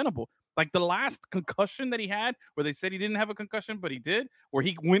very preventable. Like the last concussion that he had, where they said he didn't have a concussion, but he did, where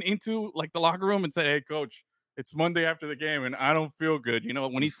he went into like the locker room and said, "Hey, coach, it's Monday after the game, and I don't feel good."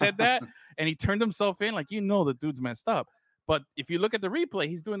 When he said that and he turned himself in, like, the dude's messed up. But if you look at the replay,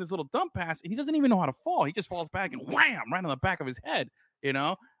 he's doing this little dump pass, and he doesn't even know how to fall. He just falls back and wham, right on the back of his head.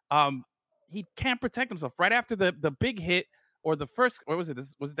 He can't protect himself. Right after the big hit, or the first, what was it?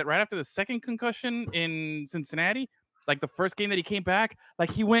 Was it right after the second concussion in Cincinnati? Like the first game that he came back, like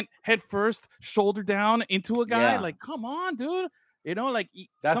he went head first, shoulder down into a guy. Like, come on, dude.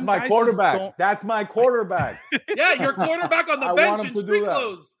 That's my quarterback. That's my quarterback. Yeah, your quarterback on the bench in street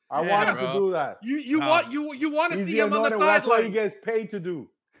clothes. I want him to do that. You want to see him on the sideline. That's what he gets paid to do.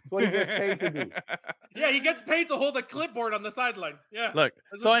 Yeah, he gets paid to hold a clipboard on the sideline. Yeah. Look.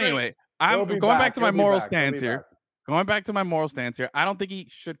 So anyway, I'm going back to my moral stance here. Going back to my moral stance here, I don't think he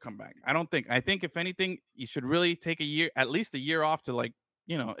should come back. I think if anything, you should really take at least a year off to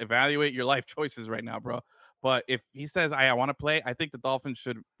evaluate your life choices right now, bro. But if he says, I want to play, I think the Dolphins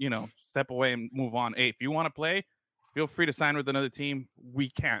should, step away and move on. Hey, if you want to play, feel free to sign with another team. We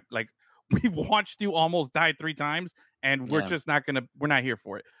can't. Like, we've watched you almost die 3 times, and we're just not going to – we're not here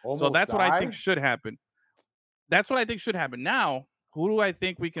for it. So that's what I think should happen. Now, who do I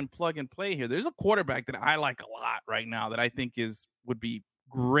think we can plug and play here? There's a quarterback that I like a lot right now that I think would be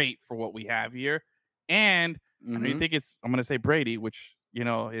great for what we have here. And I don't think I'm going to say Brady, which –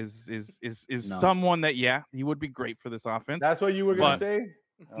 is someone that he would be great for this offense. That's what you were gonna say?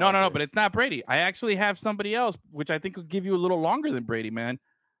 No, but it's not Brady. I actually have somebody else, which I think will give you a little longer than Brady, man.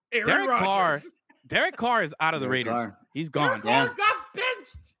 Derek Carr is out of the Raiders. He's gone. Derek Carr got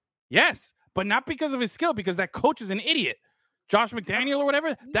benched. Yes, but not because of his skill, because that coach is an idiot. Josh McDaniel or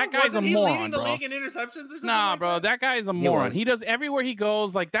whatever, that guy's a moron, leading the league in interceptions or something? Nah, bro, that guy is a moron. He does everywhere he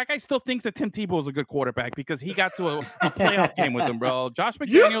goes. Like, that guy still thinks that Tim Tebow is a good quarterback because he got to a playoff game with him, bro. Josh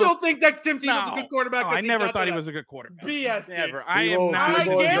McDaniel. You still think that Tim Tebow's a good quarterback? No, I never thought he was a good quarterback. BS. Never. I am not. I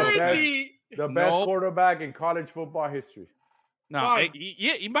guarantee the best quarterback in college football history. No,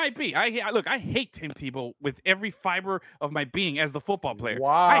 he might be. I hate Tim Tebow with every fiber of my being as the football player.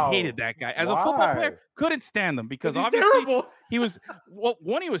 Wow. I hated that guy. As a football player, couldn't stand him because obviously terrible. He was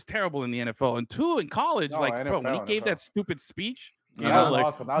one, he was terrible in the NFL, and 2, in college, NFL, when he gave that stupid speech,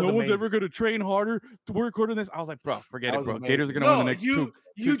 awesome. No one's ever going to train harder to work harder than this. I was like, bro, forget it, bro. Amazing. Gators are going to win the next two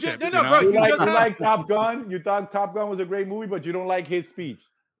chips. Bro, you like Top Gun? You thought Top Gun was a great movie, but you don't like his speech.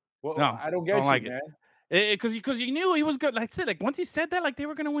 Well, no, I don't get you, like man. Because you knew he was good. Like I said, once he said that, they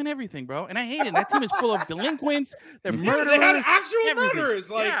were gonna win everything, bro. And I hate it. That team is full of delinquents. They're murderers. They had actual murderers.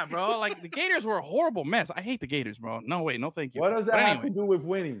 Yeah, bro. Like the Gators were a horrible mess. I hate the Gators, bro. No way, no thank you. What does that have to do with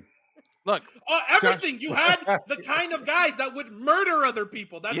winning? Look, everything. You had the kind of guys that would murder other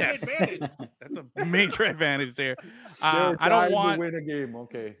people. That's an advantage. That's a major advantage there. I don't want to win a game.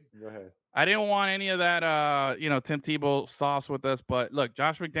 Okay, go ahead. I didn't want any of that, Tim Tebow sauce with us. But look,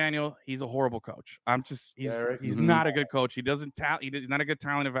 Josh McDaniel, he's a horrible coach. He's not a good coach. He's not a good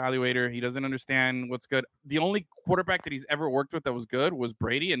talent evaluator. He doesn't understand what's good. The only quarterback that he's ever worked with that was good was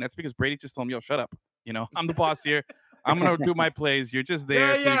Brady, and that's because Brady just told him, "Yo, shut up. I'm the boss here. I'm gonna do my plays. You're just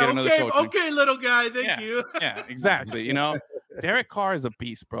there to get another coach." Okay, little guy. Thank you. Yeah, exactly. Derek Carr is a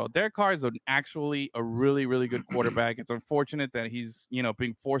beast, bro. Derek Carr is actually a really, really good quarterback. It's unfortunate that he's,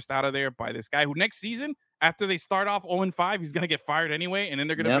 being forced out of there by this guy who next season, after they start off 0-5, he's going to get fired anyway. And then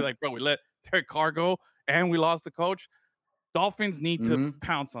they're going to be like, bro, we let Derek Carr go and we lost the coach. Dolphins need to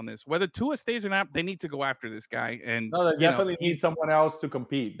pounce on this. Whether Tua stays or not, they need to go after this guy. And they definitely need someone else to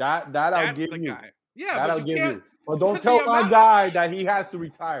compete. That I'll give you. Guy. Yeah, that I'll give you. But don't tell my guy that he has to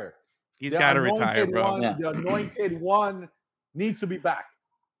retire. He's got to retire, bro. The anointed one needs to be back.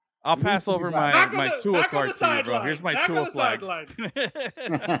 I'll pass over my Tua card to you, bro. Here's my Tua flag.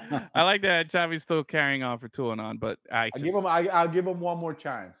 I like that Chavi's still carrying on for Tua on, but I'll give him one more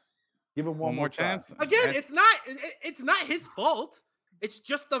chance. Give him one more chance. Again, it's not his fault. It's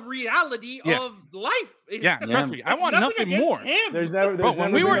just the reality of life. Trust me. I want nothing more. There's never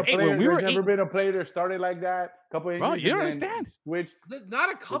been a player that started like that. Couple injuries. Bro, you don't understand. Switched. Not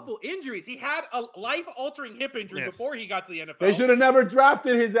a couple injuries. He had a life-altering hip injury before he got to the NFL. They should have never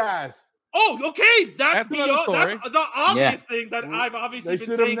drafted his ass. Oh, okay. That's the obvious thing that I've obviously been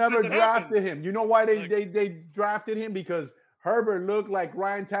saying. They should have never drafted him. You know why they drafted him? Because Herbert looked like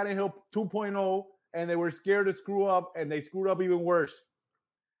Ryan Tannehill 2.0, and they were scared to screw up, and they screwed up even worse.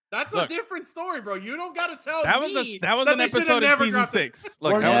 That's a different story, bro. You don't got to tell that me. That was an episode in season 6.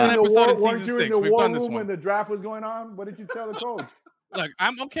 Look, that was an episode in season 6. Weren't you in the war room when the draft was going on? What did you tell the coach? Look,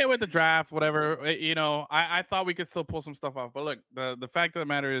 I'm okay with the draft, whatever. You know, I thought we could still pull some stuff off. But look, the fact of the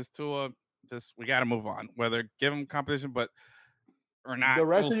matter is, Tua, we got to move on. Whether give him competition, or not. The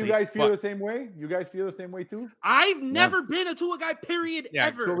rest of you guys feel the same way? You guys feel the same way too? I've never been a Tua guy, period,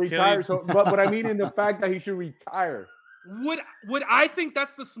 ever. So retire. But I mean in the fact that he should retire. Would I think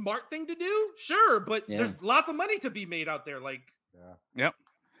that's the smart thing to do? Sure, but there's lots of money to be made out there. Like, yep.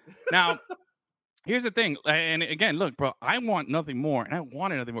 Now, here's the thing, and again, look, bro, I want nothing more, and I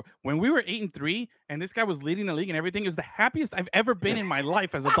wanted nothing more. When we were 8-3, and this guy was leading the league and everything, it was the happiest I've ever been in my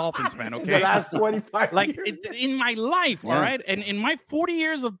life as a Dolphins fan. Okay, the last 25 like years. In my life, all right, and in my 40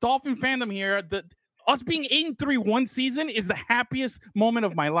 years of Dolphin fandom here, us being 8-3 one season is the happiest moment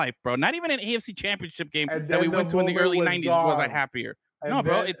of my life, bro. Not even an AFC Championship game that we went to in the early 90s was I happier. No,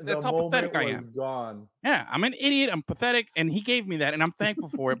 bro, that's how pathetic I am. Gone. Yeah, I'm an idiot. I'm pathetic, and he gave me that, and I'm thankful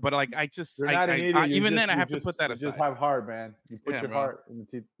for it. But like, I have to put that aside. Just have heart, man. You put your heart in the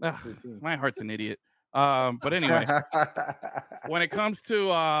team. My heart's an idiot. But anyway, when it comes to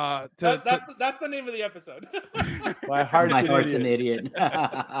that's the name of the episode. My heart's an idiot.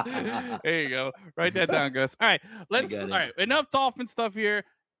 There you go. Write that down, Gus. All right, all right. Enough Dolphin stuff here.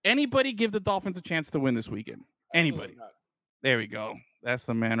 Anybody give the Dolphins a chance to win this weekend? Anybody? There we go. That's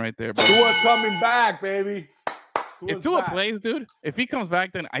the man right there, bro. Tua's coming back, baby. If Tua plays, dude, if he comes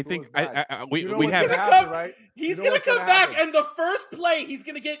back, then I think we have right? He's gonna come back, and the first play, he's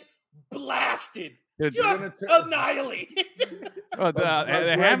gonna get blasted. Just annihilated.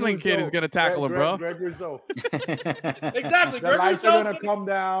 The Hamlin kid is going to tackle him, bro. Greg Rousseau. Exactly. The lights are going to come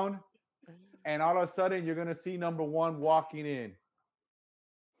down, and all of a sudden, you're going to see number 1 walking in.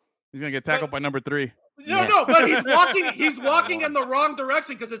 He's going to get tackled by number 3. No, but he's walking in the wrong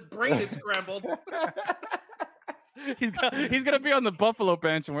direction because his brain is scrambled. He's gonna be on the Buffalo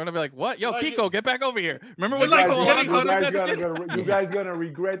bench, and we're gonna be like, "What? Yo, Kiko, get back over here!" Remember when you guys gonna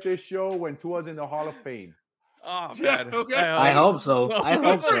regret this show when Tua's in the Hall of Fame? Oh man, I hope so. I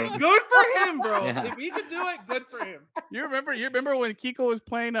hope so. Good for him, bro. Yeah. If he can do it, good for him. You remember when Kiko was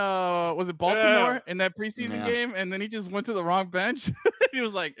playing? Was it Baltimore in that preseason game, and then he just went to the wrong bench? He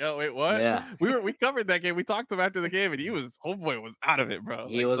was like, "Oh wait, what?" Yeah, we covered that game. We talked to him after the game, and homeboy was out of it, bro.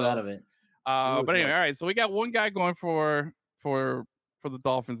 He was out of it. But anyway, all right. So we got one guy going for the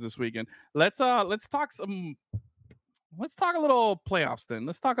Dolphins this weekend. Let's talk a little playoffs then.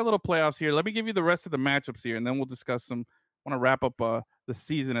 Let's talk a little playoffs here. Let me give you the rest of the matchups here, and then we'll discuss some. I want to wrap up the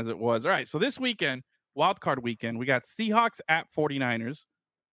season as it was. All right. So this weekend, wild card weekend, we got Seahawks at 49ers.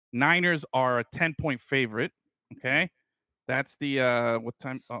 Niners are a 10-point favorite. Okay. That's the what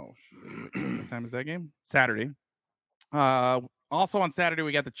time? Oh, what time is that game? Saturday. Also on Saturday,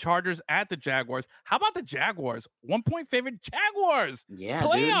 we got the Chargers at the Jaguars. How about the Jaguars? 1-point favorite Jaguars. Yeah,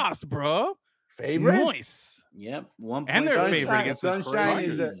 playoffs, bro. Favorite? Nice. Yep. 1 point. And their favorite against Sunshine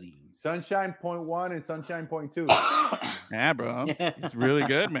is Sunshine 0.1 and Sunshine 0.2. Yeah, bro. He's really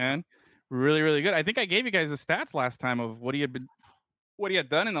good, man. Really, really good. I think I gave you guys the stats last time of what he had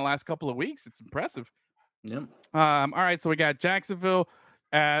done in the last couple of weeks. It's impressive. Yep. All right, so we got Jacksonville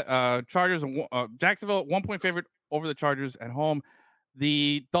at Chargers. Jacksonville 1-point favorite over the Chargers at home.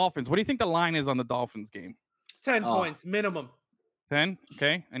 The Dolphins. What do you think the line is on the Dolphins game? 10 points minimum. 10.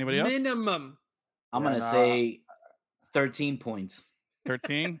 Okay. Anybody else? Minimum. I'm gonna say 13 points.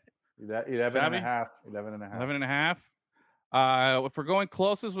 13. 11 and a half. 11 and a half. If we're going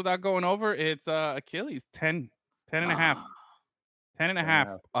closest without going over, it's Achilles 10 and a half. 10 and a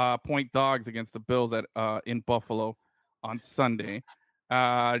half point dogs against the Bills at in Buffalo on Sunday.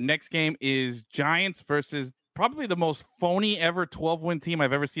 Next game is Giants versus probably the most phony ever 12-win team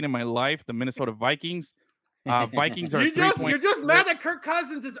I've ever seen in my life, the Minnesota Vikings. Vikings are you're just mad that Kirk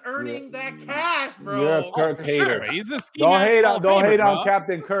Cousins is earning that cash, bro. You're a Kirk hater. Sure. He's a don't hate on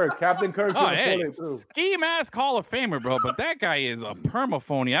Captain Kirk. Captain Kirk's gonna pull it through. Scheme ass Hall of Famer, bro. But that guy is a perma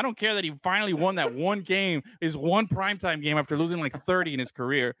phony. I don't care that he finally won that one game, his one primetime game after losing like 30 in his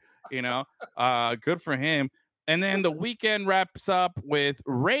career. You know, good for him. And then the weekend wraps up with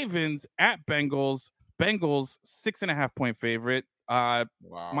Ravens at Bengals. Bengals 6.5-point favorite.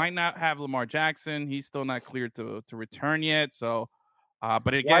 Might not have Lamar Jackson. He's still not cleared to return yet. So,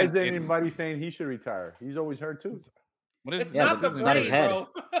 but again, why is anybody saying he should retire? He's always hurt too. It's not the brain, bro.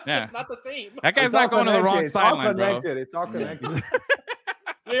 Yeah. It's not the same. That guy's not going to the wrong sideline, bro. It's all connected.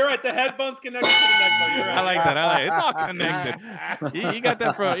 You're right. The headphone's connected to the neck, bro. You're right. I like that. It's all connected. You got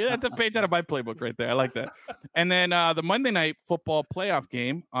that that's a page out of my playbook right there. I like that. And then the Monday night football playoff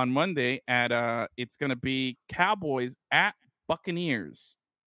game on Monday at it's going to be Cowboys at Buccaneers.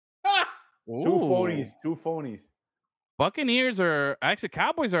 Two phonies. Buccaneers are actually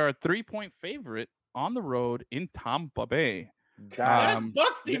Cowboys are a 3-point favorite on the road in Tampa Bay. That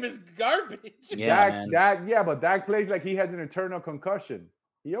Bucs team is garbage. Yeah, but Dak plays like he has an eternal concussion.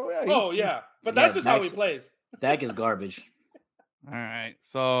 But that's just how he plays. Dak is garbage. All right,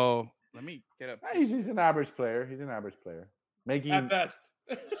 so let me get up. He's an average player. He's an average player, making at best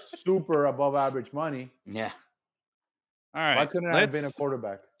super above average money. Yeah. All right. Why couldn't I have been a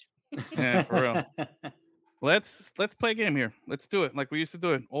quarterback? Yeah, for real. Let's play a game here. Let's do it like we used to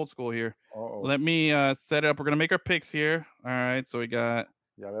do it, old school here. Uh-oh. Let me set it up. We're gonna make our picks here. All right, so we got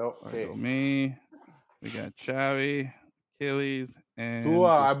me, we got Chavi, Achilles, and Tua.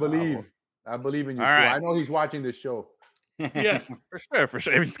 I believe in you. All right. I know he's watching this show. Yes, for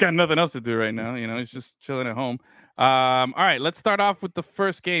sure. He's got nothing else to do right now. He's just chilling at home. All right, let's start off with the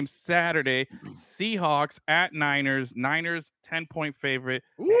first game Saturday. Seahawks at Niners. Niners 10-point favorite.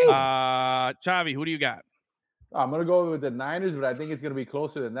 Chavi, who do you got? I'm gonna go with the Niners, but I think it's gonna be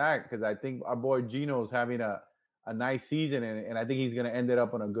closer than that because I think our boy Gino's having a nice season, and I think he's gonna end it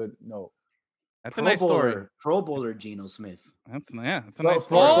up on a good note. That's a nice story. Pro Bowler Geno Smith. That's a nice story.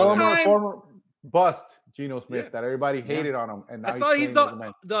 Former bust Geno Smith that everybody hated on him, and now I saw he's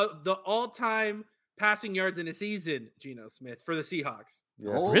the all-time passing yards in a season. Geno Smith for the Seahawks.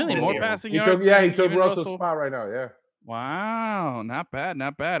 Yeah. Really, more passing yards. He took Russell's spot right now. Yeah. Wow, not bad.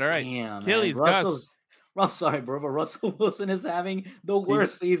 All right, damn, Achilles, Gus. I'm sorry, bro, but Russell Wilson is having the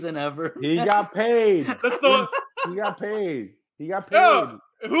worst season ever. He got paid. He got paid. No,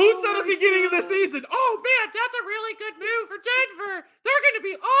 who said at the beginning of the season, oh, man, that's a really good move for Denver. They're going to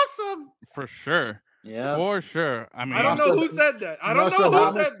be awesome. For sure. Yeah. For sure. I mean, I don't know who said that. I don't know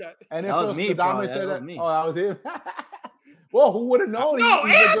who said that. And that was me, bro. That was me. Oh, that was him. Well, who would have known? No,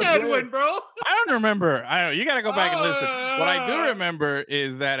 and Edwin, bro. I don't remember. You got to go back and listen. What I do remember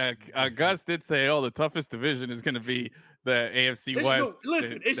is that Gus did say, "Oh, the toughest division is going to be the AFC West." No,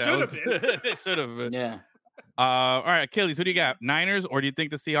 listen, it should have been. It should have been. Yeah. All right, Achilles, who do you got? Niners, or do you think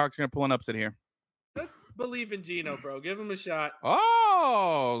the Seahawks are going to pull an upset here? Let's believe in Geno, bro. Give him a shot.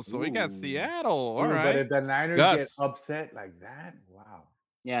 Oh, so we got Seattle. All right. But if the Niners get upset like that, wow.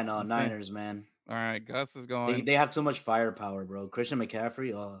 Yeah, no, Niners, man. All right, Gus is going. They have too much firepower, bro. Christian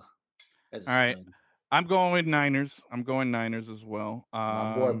McCaffrey. Oh. All right. I'm going with Niners. I'm going Niners as well.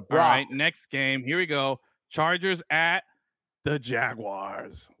 All right, next game. Here we go. Chargers at the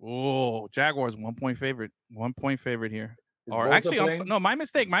Jaguars. Oh, Jaguars 1-point favorite. 1-point favorite here. Or actually, no, my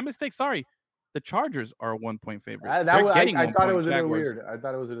mistake. Sorry. The Chargers are a 1-point favorite. I thought it was a little weird.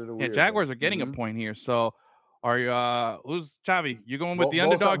 Yeah, Jaguars are getting a point here. So are you who's Chavi? You going with the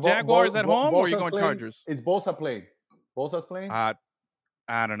underdog Jaguars at home or are you going Chargers? Is Bosa playing? Bosa's playing?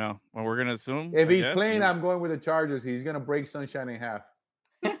 I don't know. Well, we're gonna assume. If he's playing, I'm going with the Chargers. He's gonna break Sunshine in half.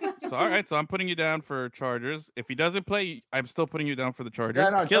 So all right, so I'm putting you down for Chargers. If he doesn't play, I'm still putting you down for the Chargers. Yeah,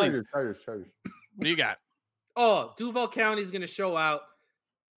 no, Achilles. Chargers. What do you got? Oh, Duval County's gonna show out.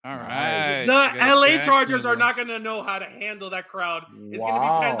 All right. The LA Chargers are not gonna know how to handle that crowd. It's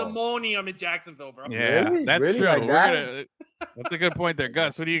gonna be pandemonium in Jacksonville, bro. Yeah, really? That's really? true. Like That's a good point there,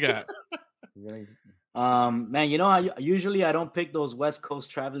 Gus. What do you got? Man, you know how usually I don't pick those West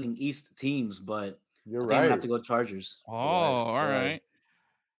Coast traveling East teams, but you're I right. think I'm gonna have to go Chargers. Oh, all right.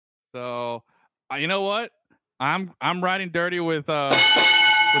 So, you know what? I'm riding dirty with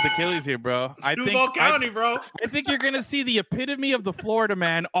Achilles here, bro. Duval County, bro. I think you're gonna see the epitome of the Florida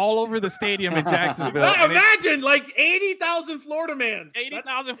man all over the stadium in Jacksonville. Imagine like 80,000 Florida mans.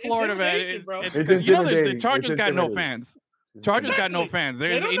 80,000 Florida man. Bro. You know, the Chargers got no fans. Chargers got no fans.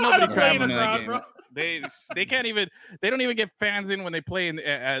 There's ain't nobody traveling in that game. Bro. They can't even. They don't even get fans in when they play in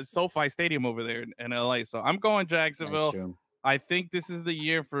at SoFi Stadium over there in LA. So I'm going Jacksonville. I think this is the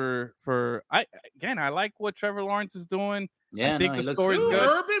year for I like what Trevor Lawrence is doing. Yeah, I think the story's good.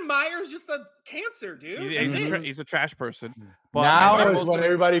 Urban Meyer's just a cancer, dude. He's a trash person. But now is when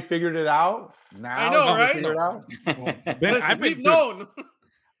everybody figured it out. Now I know, right? Figured it out. We've known.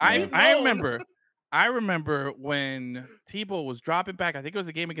 I remember when Tebow was dropping back. I think it was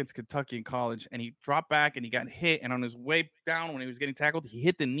a game against Kentucky in college, and he dropped back and he got hit. And on his way down, when he was getting tackled, he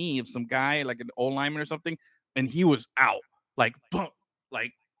hit the knee of some guy, like an old lineman or something, and he was out, like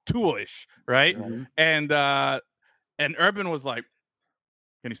 2-ish, right? Mm-hmm. And Urban was like,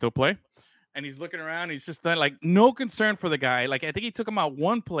 "Can he still play?" And he's looking around. He's just like no concern for the guy. Like I think he took him out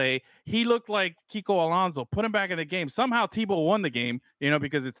one play. He looked like Kiko Alonso. Put him back in the game. Somehow Tebow won the game,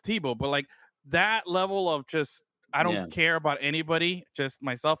 because it's Tebow. But like that level of just I don't care about anybody, just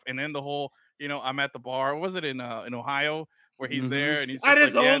myself. And then the whole, I'm at the bar. Was it in Ohio where he's there and he's at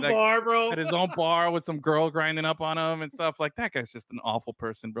just his own bar, bro. At his own bar with some girl grinding up on him and stuff. Like, that guy's just an awful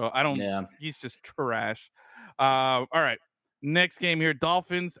person, bro. He's just trash. All right. Next game here,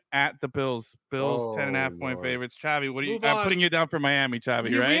 Dolphins at the Bills. Bills 10.5 point favorites. Chavi, what do you? I'm putting you down for Miami,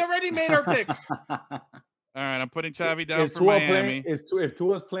 Chavi. Right? We already made our picks. All right, I'm putting Chavi down for Miami. If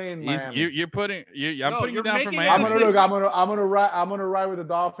Tua's playing Miami, I'm putting you down for Miami. I'm gonna ride with the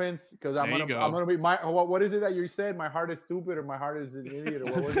Dolphins because I'm gonna be what is it that you said? My heart is stupid or my heart is an idiot or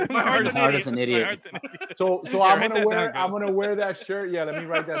what was it? My heart is an idiot. So I'm gonna wear that shirt. Yeah, let me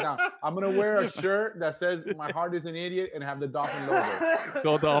write that down. I'm gonna wear a shirt that says my heart is an idiot and have the Dolphin logo.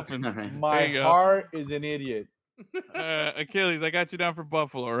 Go Dolphins. My heart is an idiot. Achilles, I got you down for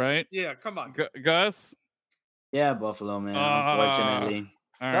Buffalo, right? Yeah, come on, Gus. Yeah, Buffalo, man. Unfortunately,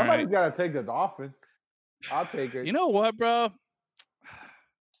 somebody's got to take the Dolphins. I'll take it. You know what, bro?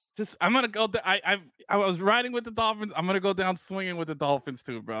 I'm gonna go. I was riding with the Dolphins. I'm gonna go down swinging with the Dolphins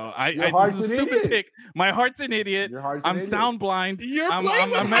too, bro. This is a stupid pick. My heart's an idiot. I'm sound blind. You're playing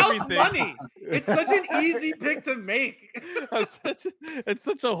with house money. It's such an easy pick to make. It's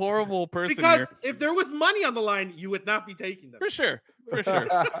such a horrible person. Because if there was money on the line, you would not be taking them. For sure.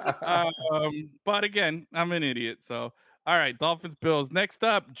 But again, I'm an idiot. So, all right, Dolphins, Bills. Next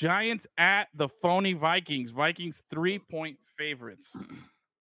up, Giants at the phony Vikings. Vikings 3-point favorites.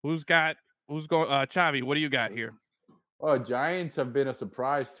 Who's going? Chavi, what do you got here? Oh, Giants have been a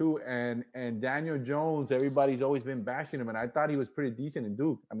surprise too, and Daniel Jones. Everybody's always been bashing him, and I thought he was pretty decent in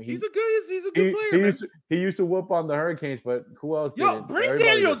Duke. I mean, he's a good player. He used to whoop on the Hurricanes, but who else? Bring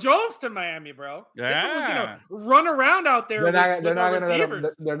Daniel Jones to Miami, bro. Yeah, someone's gonna run around out there. They're not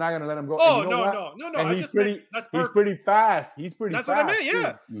gonna let him go. Oh, no. And he's pretty fast. That's what I meant.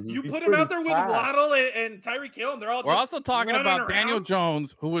 Yeah, you put him out there with Waddle and Tyreek Hill, and they're all. We're also talking about Daniel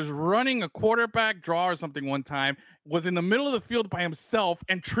Jones, who was running a quarterback draw or something one time. Was in the middle of the field by himself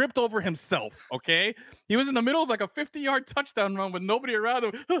and tripped over himself. Okay, he was in the middle of like a 50-yard touchdown run with nobody around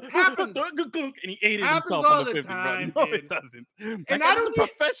him. Happens. And he ate it himself all on the 50. Time, no, it doesn't. And I don't need a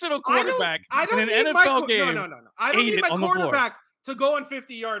professional quarterback in an NFL game. No. I don't need my quarterback to go on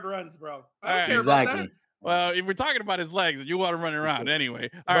 50-yard runs, bro. I don't care about that. Well, if we're talking about his legs, you want to run around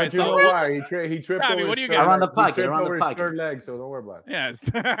anyway. All right, you know why he tripped Chavi, over what do you his got? Around the pocket, his third leg, so don't worry about it. Yes.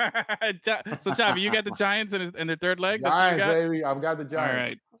 So Chavi, you got the Giants in their third leg. Giants, baby. I've got the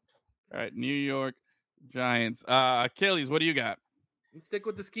Giants. All right. New York Giants. Achilles, what do you got? Let's stick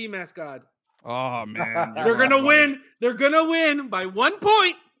with the ski mask god. Oh man, they're gonna win. They're gonna win by 1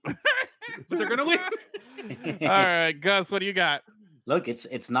 point, but they're gonna win. All right, Gus, what do you got? Look,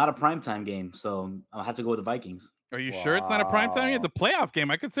 it's not a primetime game, so I'll have to go with the Vikings. Are you sure it's not a primetime game? It's a playoff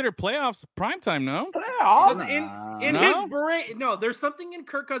game. I consider playoffs primetime, no? Playoffs? In his brain, no, there's something in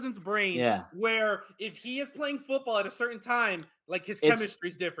Kirk Cousins' brain where if he is playing football at a certain time, like his chemistry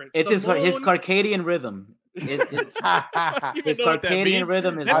is different. It's his circadian rhythm. His circadian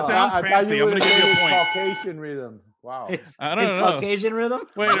rhythm is that sounds fancy. I'm going to give you a point. Caucasian rhythm. Wow. I don't know. Caucasian rhythm?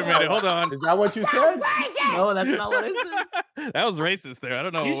 Wait a minute. Hold on. Is that what you said? No, that's not what I said. That was racist there. I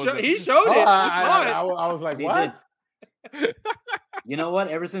don't know. He showed it. I was like, what? You know what?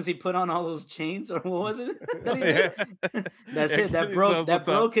 Ever since he put on all those chains, or what was it? That's it. That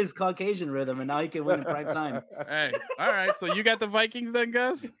broke his Caucasian rhythm, and now he can win in prime time. Hey, all right. So you got the Vikings then,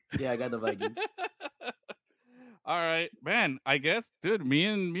 Gus? Yeah, I got the Vikings. All right, man. I guess, dude. Me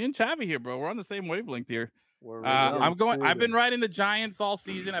and Chavi here, bro. We're on the same wavelength here. I've been riding the Giants all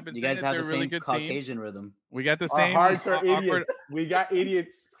season. I've been. You guys have the same really good Caucasian rhythm. We got the same. Our hearts are idiots. We got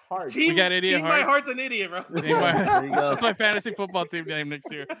idiots. Hearts. We got idiot hearts. My heart's an idiot, bro. There you go. That's my fantasy football team name next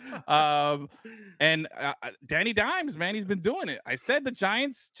year. And Danny Dimes, man, he's been doing it. I said the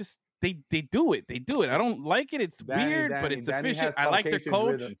Giants just they do it. They do it. I don't like it. It's weird, but it's efficient. I like their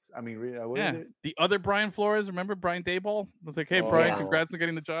coach. Rhythms. I mean, what is it? The other Brian Flores, remember Brian Daboll? I was like, hey, Brian, congrats on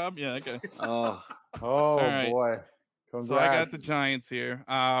getting the job. Yeah, okay. Oh, right. Boy. Congrats. So I got the Giants here.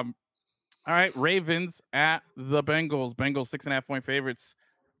 All right, Ravens at the Bengals. Bengals 6.5 point favorites.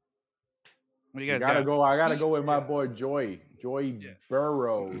 What do you guys got? I gotta go with my boy Joey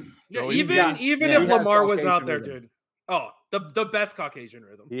Burrow. Yeah, even if Lamar was out there, dude. Oh, the best Caucasian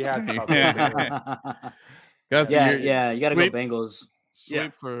rhythm. He has you gotta go Bengals.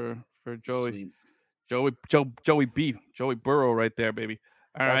 Sweep for Joey. Sweet. Joey Burrow right there, baby.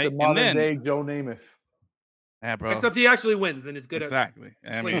 All right, the modern day Joe Namath. Yeah, bro. Except he actually wins and is good exactly.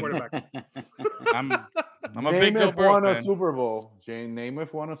 at playing quarterback. I'm a big Joe Burrow fan. Won a Super Bowl. Jane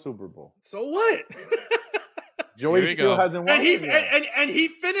Namath won a Super Bowl. So what? Joey still hasn't won. And he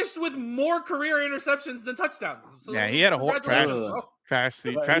finished with more career interceptions than touchdowns. So yeah, he had a trash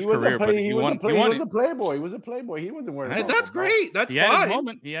career, but he won. He was a playboy. He was a playboy. He wasn't wearing. That's great. That's he fine. had his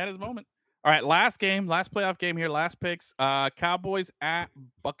moment. He had his moment. All right, last playoff game here. Last picks. Cowboys at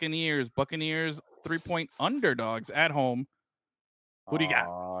Buccaneers. Buccaneers 3-point underdogs at home. Who do you got?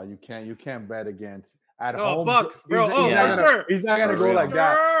 You can't bet against at home. Bucks, bro. He's not gonna go like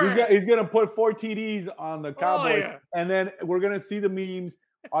that. He's gonna put 4 TDs on the Cowboys, and then we're gonna see the memes.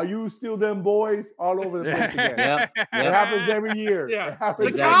 Are you still them boys? All over the place again. It happens every year. Yeah.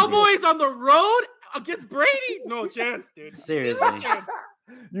 The Cowboys on the road against Brady? No chance, dude. Seriously. No chance.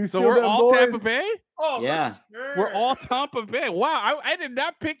 So we're all boys? Tampa Bay? Oh, yeah. Sure. We're all Tampa Bay. Wow, I did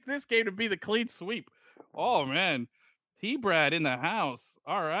not pick this game to be the clean sweep. Oh, man. T-Brad in the house.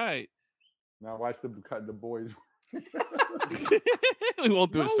 All right. Now watch the boys. We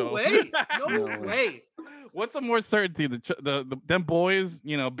won't do a show. No way. What's some more certainty? The them boys,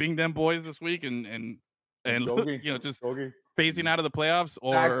 being them boys this week and Jogi, just Jogi. phasing out of the playoffs,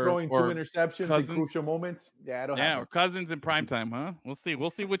 or throwing 2 interceptions Cousins in crucial moments. Or Cousins in primetime, huh? We'll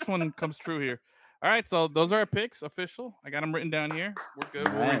see which one comes true here. All right, so those are our picks, official. I got them written down here. We're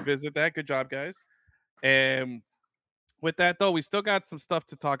good. We'll revisit that. Good job, guys. And with that, though, we still got some stuff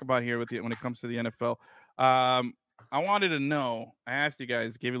to talk about here when it comes to the NFL. I wanted to know. I asked you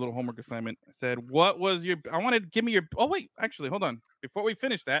guys, gave you a little homework assignment. I said, give me your. Oh wait, actually, hold on. Before we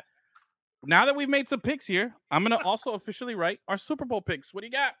finish that, now that we've made some picks here, I'm gonna also officially write our Super Bowl picks. What do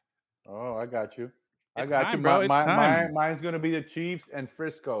you got? Oh, I got you. I got you, bro. Mine's gonna be the Chiefs and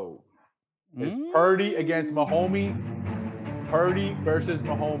Frisco. It's Purdy against Mahomes. Purdy versus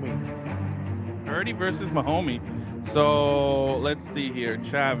Mahomes. Purdy versus Mahomes. So let's see here,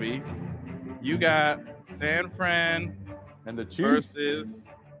 Chavi. You got San Fran and the Chiefs versus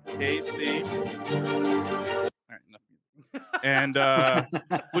KC. All right, enough. And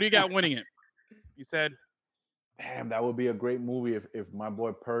who do you got winning it? You said, damn, that would be a great movie if my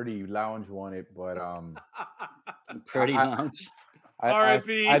boy Purdy Lounge won it. But Purdy Lounge.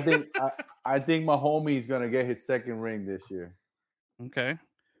 R.I.P. I think Mahomes is gonna get his second ring this year. Okay.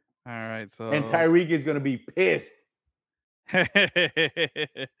 All right. So and Tyreek is gonna be pissed.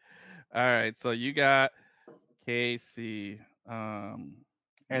 All right, so you got KC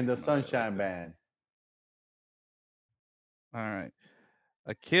and the Sunshine Band. All right,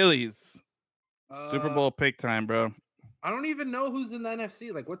 Achilles, Super Bowl pick time, bro. I don't even know who's in the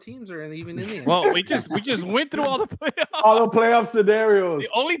NFC. Like, what teams are even in the NFC? Well, we just went through all the playoffs. All the playoff scenarios. The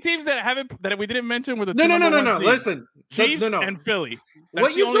only teams that we didn't mention were the no. Listen, Chiefs and Philly.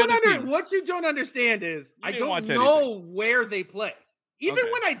 What you don't understand is I don't know where they play. Even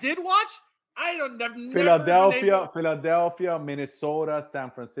when I did watch, I don't never Philadelphia, Minnesota, San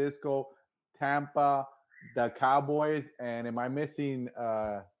Francisco, Tampa, the Cowboys, and am I missing?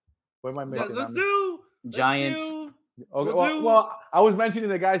 What am I missing? Let's do Giants. Okay, well, I was mentioning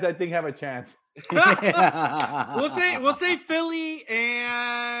the guys I think have a chance. We'll say Philly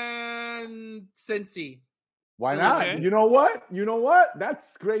and Cincy. Why not? Okay. You know what?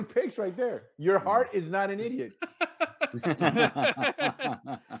 That's great picks right there. Your heart is not an idiot.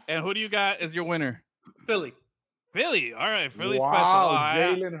 And who do you got as your winner? Philly. All right, Philly special. Wow,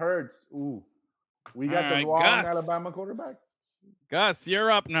 Jalen Hurts. Ooh. We got the wrong Alabama quarterback. Gus, you're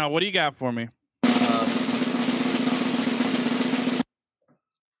up now. What do you got for me?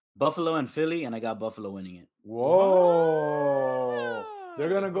 Buffalo and Philly, and I got Buffalo winning it. Whoa. They're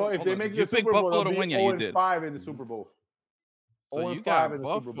going to go, if they make the Super Bowl, they'll be 0-5 in the Super Bowl. So you got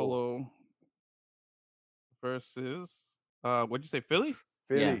Buffalo versus, what'd you say, Philly?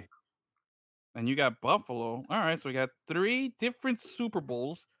 Philly. Yeah. And you got Buffalo. All right, so we got 3 different Super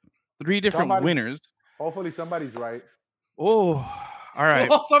Bowls, 3 different winners. Hopefully somebody's right. Oh, all right.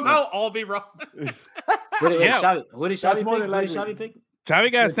 We'll somehow all be wrong. What did Xavi pick?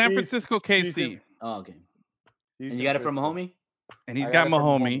 Xavi got San Francisco KC. Oh, okay. And you got it from Mahomes? And he's got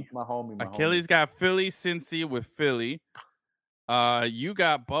Mahomes. Achilles got Philly, Cincy with Philly. You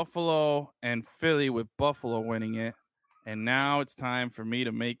got Buffalo and Philly with Buffalo winning it. And now it's time for me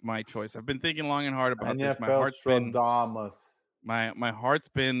to make my choice. I've been thinking long and hard about this. My heart's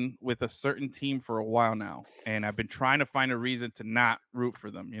been with a certain team for a while now, and I've been trying to find a reason to not root for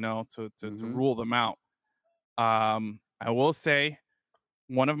them, to rule them out. I will say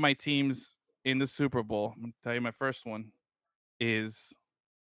one of my teams in the Super Bowl, I'm going to tell you my first one, is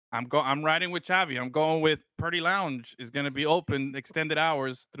I'm riding with Chavi. I'm going with Purdy Lounge is going to be open extended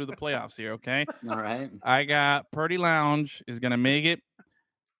hours through the playoffs here, okay? All right. I got Purdy Lounge is going to make it,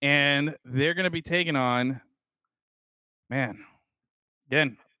 and they're going to be taking on, man,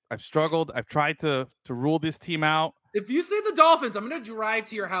 again, I've struggled. I've tried to rule this team out. If you say the Dolphins, I'm going to drive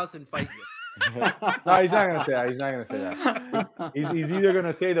to your house and fight you. No, he's not gonna say that. He's not gonna say that. He's either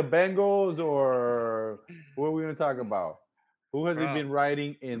gonna say the Bengals or what are we gonna talk about? Who has he been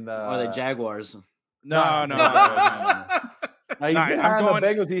riding in the or the Jaguars? No. He's been the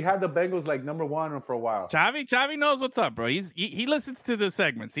Bengals. He had the Bengals like number one for a while. Chavi knows what's up, bro. He listens to the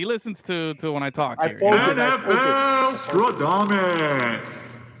segments. He listens to when I talk. NFL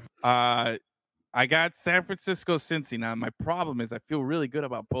Stradamus. I got San Francisco, Cincy. Now my problem is I feel really good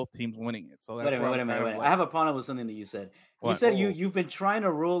about both teams winning it. So that's wait a minute. I have a problem with something that you said. You said you've been trying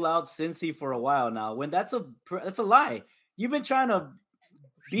to rule out Cincy for a while now. When that's a lie. You've been trying to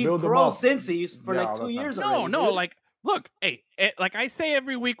be pro Cincy for like 2 years already. No, like. Look, like I say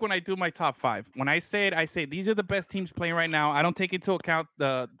every week when I do my top 5, when I say it, I say these are the best teams playing right now. I don't take into account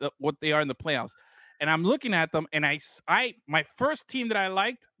the what they are in the playoffs, and I'm looking at them. And my first team that I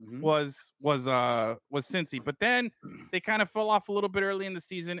liked was Cincy, but then they kind of fell off a little bit early in the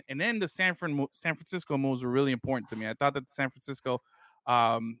season, and then the San Francisco moves were really important to me. I thought that San Francisco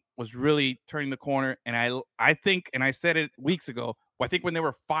was really turning the corner, and I think, and I said it weeks ago. I think when they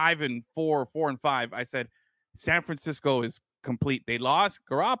were 5-4, 4-5, I said San Francisco is complete. They lost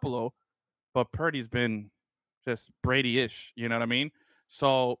Garoppolo, but Purdy's been just Brady-ish. You know what I mean?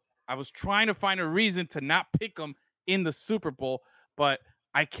 So I was trying to find a reason to not pick them in the Super Bowl, but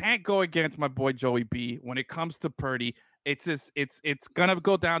I can't go against my boy Joey B. When it comes to Purdy, it's gonna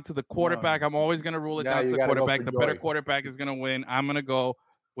go down to the quarterback. I'm always gonna rule it down to the quarterback. The better quarterback is gonna win. I'm gonna go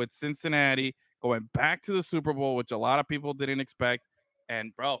with Cincinnati going back to the Super Bowl, which a lot of people didn't expect.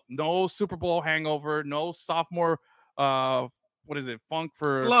 And bro, no Super Bowl hangover, no sophomore what is it? Funk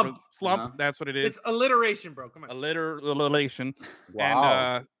for slump. Uh-huh. That's what it is. It's alliteration, bro. Come on. Alliteration.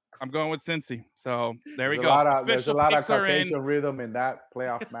 Wow. And I'm going with Cincy. So there we go. There's a lot of Caucasian rhythm in that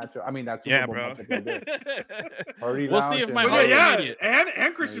playoff matchup. I mean, that's Super Bowl matchup. We'll see if my heart's an idiot.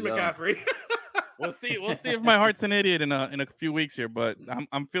 And Christian McCaffrey. We'll see if my heart's an idiot in a few weeks here, but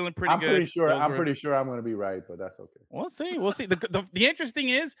I'm feeling pretty good. I'm pretty sure I'm going to be right, but that's okay. We'll see.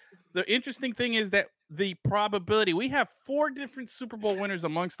 The interesting thing is that the probability, we have 4 different Super Bowl winners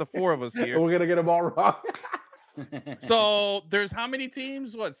amongst the 4 of us here. We're going to get them all wrong. So there's how many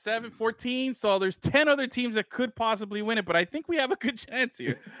teams? 14? So there's 10 other teams that could possibly win it, but I think we have a good chance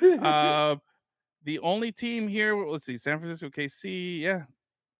here. The only team here, let's see, San Francisco, KC, yeah.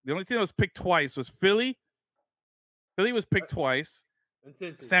 The only team that was picked twice was Philly. Philly was picked twice.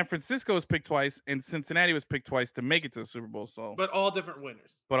 San Francisco was picked twice, and Cincinnati was picked twice to make it to the Super Bowl. So, but all different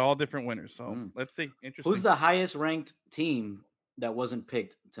winners. So let's see. Interesting. Who's the highest ranked team that wasn't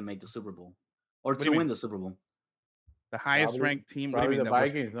picked to make the Super Bowl or to win the Super Bowl? The highest ranked team. Probably the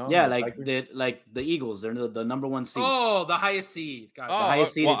Vikings, no? Yeah, like the Eagles. They're the number 1 seed. Oh, the highest seed. Gotcha. The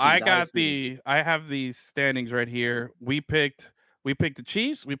highest seed. Well, I have these standings right here. We picked the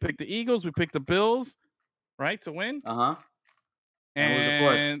Chiefs, we picked the Eagles, we picked the Bills, right, to win. Uh-huh.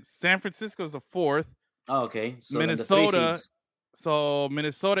 And San Francisco's the 4th. Oh, okay. So Minnesota. So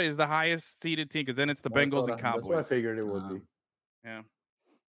Minnesota is the highest seeded team because then it's the Bengals and Cowboys. That's what I figured it would be. Yeah.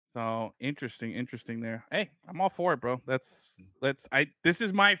 So interesting there. Hey, I'm all for it, bro. This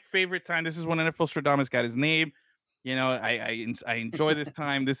is my favorite time. This is when NFL Stradamus got his name. You know, I enjoy this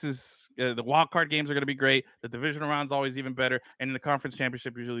time. This is the wild card games are going to be great. The divisional round's always even better, and the conference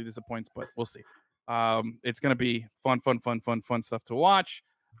championship usually disappoints, but we'll see. It's going to be fun stuff to watch.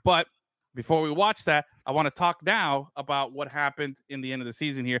 But before we watch that, I want to talk now about what happened in the end of the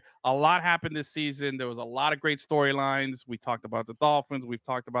season here. A lot happened this season. There was a lot of great storylines. We talked about the Dolphins. We've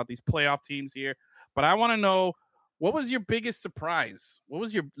talked about these playoff teams here. But I want to know, what was your biggest surprise? What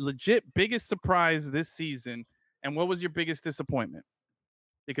was your legit biggest surprise this season? And what was your biggest disappointment?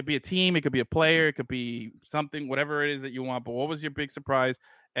 It could be a team. It could be a player. It could be something, whatever it is that you want. But what was your big surprise?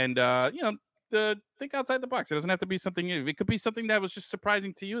 And, think outside the box. It doesn't have to be something new. It could be something that was just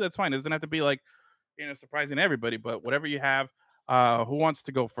surprising to you. That's fine. It doesn't have to be like, surprising to everybody, but whatever you have. Who wants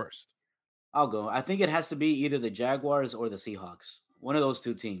to go first? I'll go. I think it has to be either the Jaguars or the Seahawks. One of those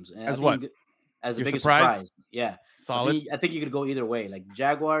 2 teams. And as the biggest surprise. Yeah. Solid. I think you could go either way. Like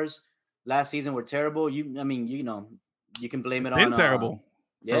Jaguars last season were terrible. You can blame it on terrible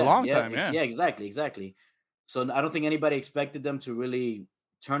for a long time. Yeah, exactly. So I don't think anybody expected them to really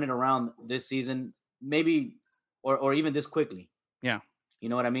turn it around this season, maybe, or even this quickly. Yeah. You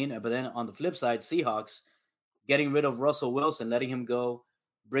know what I mean? But then on the flip side, Seahawks getting rid of Russell Wilson, letting him go,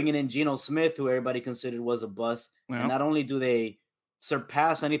 bringing in Geno Smith, who everybody considered was a bust. Yeah. And not only do they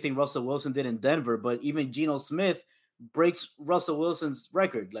surpass anything Russell Wilson did in Denver, but even Geno Smith breaks Russell Wilson's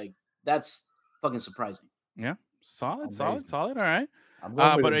record. Like, that's fucking surprising. Yeah. Solid. All right.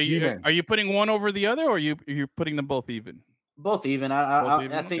 But are you putting one over the other, or are you putting them both even? Both even.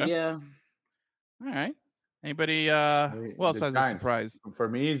 I think, okay. yeah. All right. Anybody? Who else has a surprise? For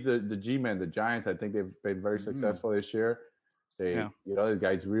me, is the G-men, the Giants. I think they've been very successful this year. The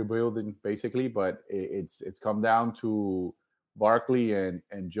guys rebuilding basically, but it's come down to Barkley and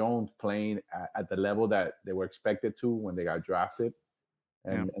Jones playing at the level that they were expected to when they got drafted,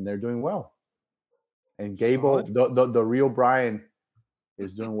 and they're doing well. And Gable, the real Brian,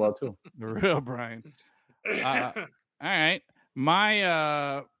 is doing well too. The real Brian. All right,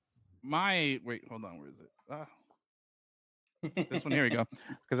 my wait, hold on, where is it? This one, here we go,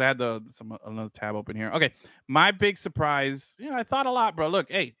 because I had another tab open here. Okay, my big surprise. I thought a lot, bro. Look,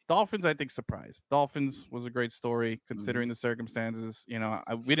 hey, Dolphins. I think surprised. Dolphins was a great story considering the circumstances.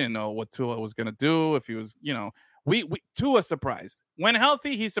 We didn't know what Tua was gonna do. If he was, Tua surprised. When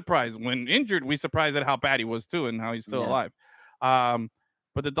healthy, he's surprised. When injured, we surprised at how bad he was too, and how he's still alive.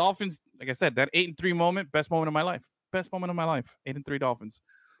 But the Dolphins, like I said, that 8-3 moment, best moment of my life. 8-3 Dolphins.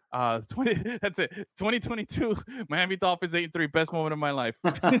 2022 Miami Dolphins 8-3, best moment of my life.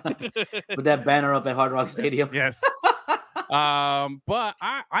 With that banner up at Hard Rock Stadium. Yes. But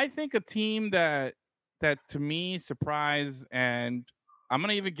I think a team that to me surprised, and I'm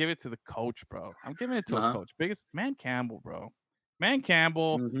gonna even give it to the coach, bro. I'm giving it to a coach. Biggest Man Campbell, bro. Man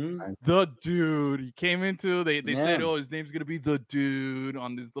Campbell, the dude. He came into they said, oh, his name's gonna be the dude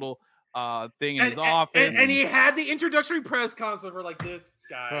on this little thing in his office, and he had the introductory press conference for like this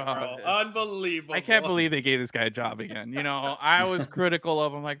guy, bro. Unbelievable. I can't believe they gave this guy a job again. I was critical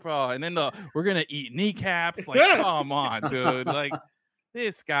of him, like, bro, and then we're gonna eat kneecaps, like, come on, dude, like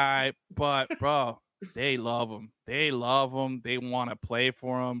this guy. But bro, they love him. They want to play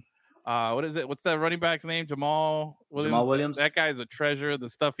for him. What is it? What's that running back's name? Jamal Williams. That guy's a treasure. The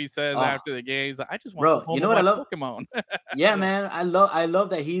stuff he says after the games. I just want to what I love? Pokemon. Yeah, man. I love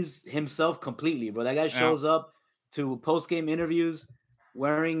that he's himself completely, bro. That guy shows up to post-game interviews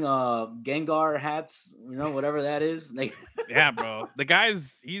wearing Gengar hats, whatever that is. Yeah, bro. The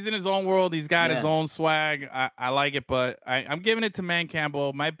he's in his own world. He's got his own swag. I like it, but I'm giving it to Man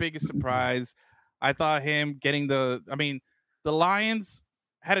Campbell. My biggest surprise. I thought him getting the Lions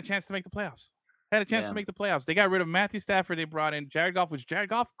had a chance to make the playoffs. They got rid of Matthew Stafford. They brought in Jared Goff. Jared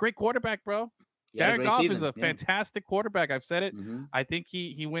Goff, great quarterback, bro. Jared Goff is a fantastic quarterback. I've said it. I think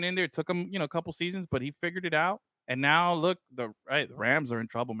he went in there. It took him, a couple seasons, but he figured it out. And now look, the Rams are in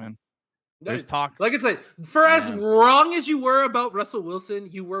trouble, man. There's talk. Like I said, for as wrong as you were about Russell Wilson,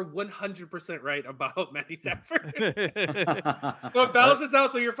 you were 100% right about Matthew Stafford. So it balances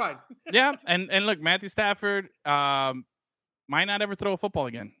out, so you're fine. Yeah, and look, Matthew Stafford might not ever throw a football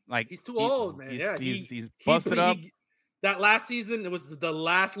again. Like, he's too old, man. He's busted up. That last season, it was the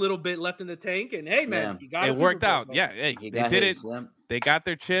last little bit left in the tank, and hey, man, he got it worked out. Yeah, hey, they did it. They got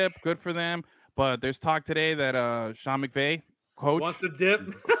their chip. Good for them. But there's talk today that Sean McVay, coach, wants to dip.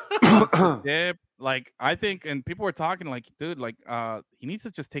 Like, I think, and people were talking like, dude, like, he needs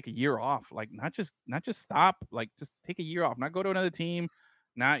to just take a year off. Like, not just stop. Like, just take a year off. Not go to another team.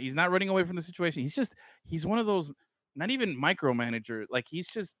 He's not running away from the situation. He's one of those. Not even micromanager. Like, he's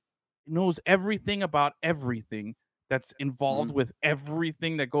just knows everything about everything that's involved with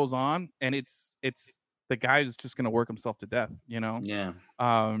everything that goes on, and it's the guy who's just gonna work himself to death. Yeah.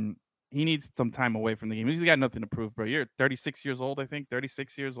 He needs some time away from the game. He's got nothing to prove, bro. You're 36 years old, I think,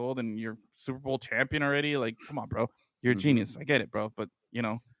 36 years old, and you're Super Bowl champion already. Like, come on, bro. You're a genius. I get it, bro. But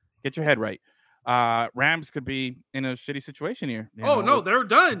get your head right. Rams could be in a shitty situation here. No, they're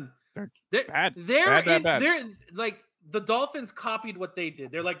done. They're bad. They're like, the Dolphins copied what they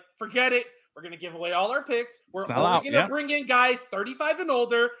did. They're like, forget it. We're going to give away all our picks. We're only going to bring in guys 35 and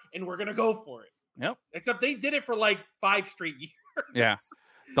older, and we're going to go for it. Yep. Except they did it for like 5 straight years. Yeah.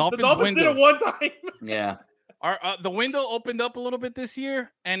 The Dolphins did it one time. Yeah. The window opened up a little bit this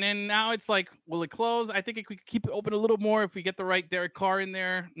year, and then now it's like, will it close? I think if we could keep it open a little more, if we get the right Derek Carr in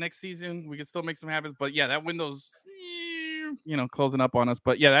there next season, we can still make some habits. But yeah, that window's closing up on us.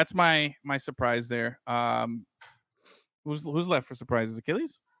 But yeah, that's my surprise there. Who's left for surprises?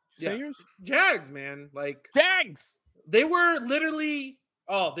 Achilles? Say yours? Jags, man. Like, Jags. They were literally,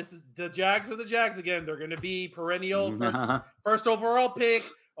 this is the Jags are the Jags again. They're gonna be perennial first overall pick.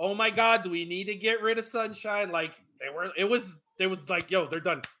 Oh my God, do we need to get rid of Sunshine? Like, it was like, yo, they're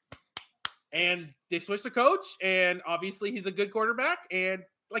done. And they switched the coach, and obviously he's a good quarterback. And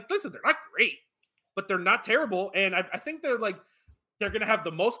like, listen, they're not great, but they're not terrible. And I think they're gonna have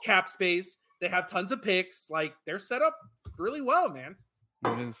the most cap space. They have tons of picks. Like, they're set up really well, man.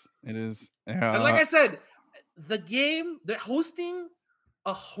 It is. And like I said, they're hosting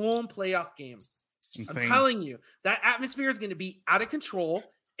a home playoff game. Insane. I'm telling you, that atmosphere is going to be out of control,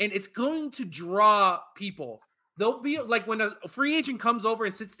 and it's going to draw people they'll be like when a free agent comes over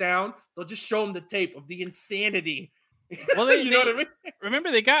and sits down, they'll just show him the tape of the insanity. Well, you know what I mean?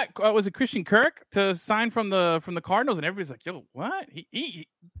 Remember they got was it Christian Kirk to sign from the Cardinals, and everybody's like, "Yo, what?" He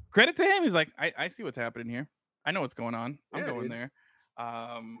credit to him. He's like, "I see what's happening here. I know what's going on. I'm going there."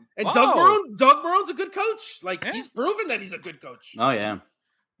 And Doug Marrone's a good coach. Like he's proven that he's a good coach. Oh yeah.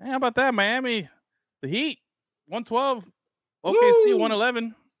 Hey, how about that? Miami, the Heat, 112, OKC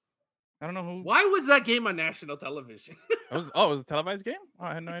 111. I don't know who. Why was that game on national television? It was a televised game? Oh,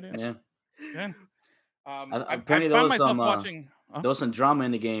 I had no idea. Yeah. I found myself watching. There was some drama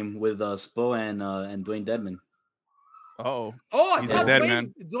in the game with Spo and Dwayne Dedman. Oh, I saw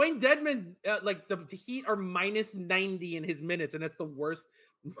Dwayne Dedman. Like the Heat are minus 90 in his minutes, and that's the worst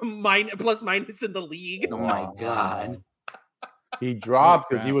plus minus in the league. Oh my god. He dropped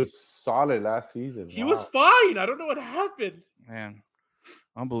because he was solid last season. He was fine. I don't know what happened. Man,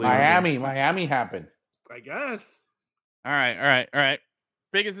 unbelievable. Miami happened. I guess. All right.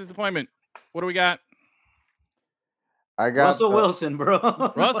 Biggest disappointment. What do we got? I got Russell Wilson,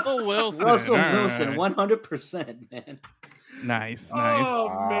 bro. Russell Wilson. 100%, man. Nice.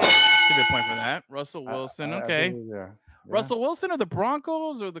 Oh, man. Give me a point for that. Russell Wilson. Okay. Russell Wilson or the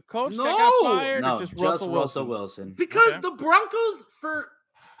Broncos or the coach that got fired? No, or just Russell Wilson. Because the Broncos for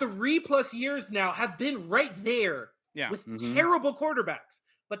 3+ years now have been right there with terrible quarterbacks,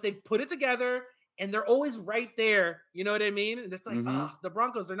 but they've put it together and they're always right there. You know what I mean? And it's like, the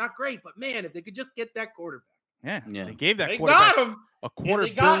Broncos, they're not great, but man, if they could just get that quarterback. Yeah. They gave that quarterback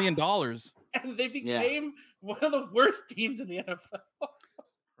 $250 million. And they became one of the worst teams in the NFL.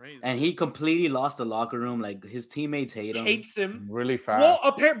 Crazy. And he completely lost the locker room. Like his teammates hates him really fast. Well,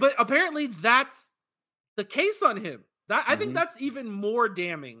 but apparently that's the case on him. I think that's even more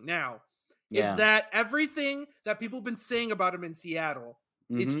damning now. Is that everything that people have been saying about him in Seattle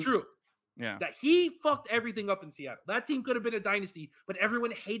is true? Yeah, that he fucked everything up in Seattle. That team could have been a dynasty, but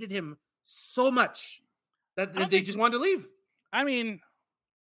everyone hated him so much that they just wanted to leave. I mean,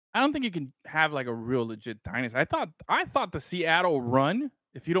 I don't think you can have like a real legit dynasty. I thought the Seattle run,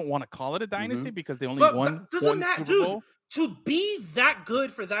 if you don't want to call it a dynasty, because they only won one Super Bowl. To be that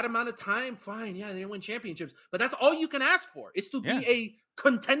good for that amount of time, fine. Yeah, they didn't win championships, but that's all you can ask for is to be a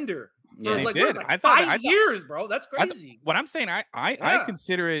contender. Yeah, for I thought 5 years, bro. That's crazy. What I'm saying, I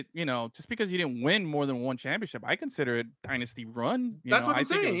consider it, just because you didn't win more than one championship, I consider it dynasty run. That's what I'm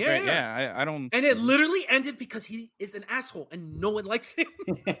saying. Yeah. I don't. And it literally ended because he is an asshole and no one likes him.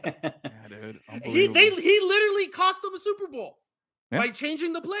 Yeah, dude. He literally cost them a Super Bowl by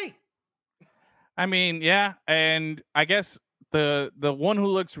changing the play. I mean, yeah, and I guess the one who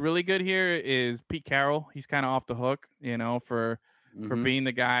looks really good here is Pete Carroll. He's kind of off the hook, for being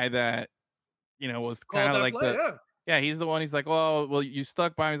the guy that, was kind of like he's the one. He's like, well, you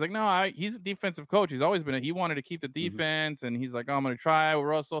stuck by him. He's like, no, he's a defensive coach. He's always been he wanted to keep the defense, and he's like, I'm going to try with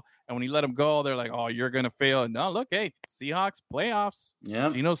Russell. And when he let him go, they're like, oh, you're going to fail. And no, look, hey, Seahawks playoffs. Yeah,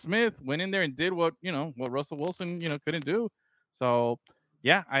 Geno Smith went in there and did what Russell Wilson, couldn't do. So.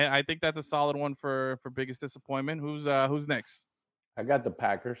 Yeah, I think that's a solid one for biggest disappointment. Who's next? I got the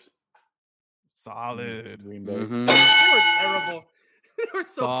Packers. Solid. Green Bay. They were terrible. They were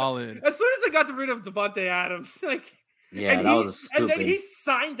so solid. Bad. As soon as I got rid of Devontae Adams, that was stupid. And then he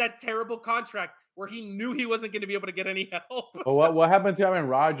signed that terrible contract where he knew he wasn't going to be able to get any help. Well, what happened to Aaron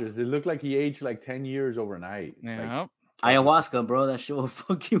Rodgers? It looked like he aged like 10 years overnight. Yeah. Ayahuasca, bro. That shit will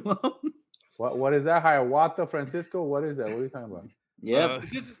fuck you up. What is that? Hiawatha, Francisco? What is that? What are you talking about? Yeah,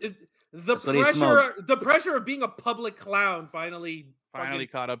 the pressure of being a public clown finally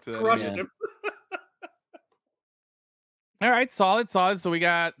caught up to that. Crushed him. All right, solid. So we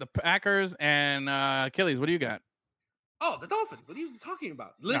got the Packers and Achilles. What do you got? Oh, the Dolphins. What are you talking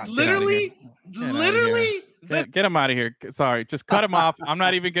about? Literally. Get him out of here. Sorry, just cut him off. I'm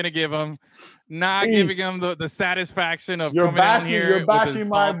not even gonna give him. Giving him the satisfaction of coming down here. You're bashing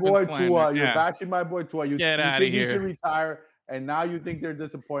my boy Tua. You're bashing my boy Tua. Get out of here. You should retire. And now you think they're a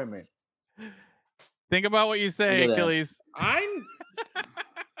disappointment. Think about what you say, Achilles.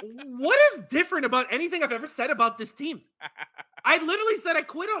 What is different about anything I've ever said about this team? I literally said I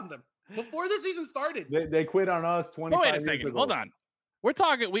quit on them before the season started. They quit on us 25 years ago. Wait a second. Hold on. We're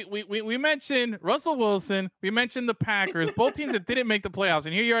talking. We mentioned Russell Wilson. We mentioned the Packers. Both teams that didn't make the playoffs,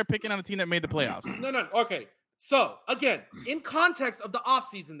 and here you are picking on a team that made the playoffs. No. Okay. So again, in context of the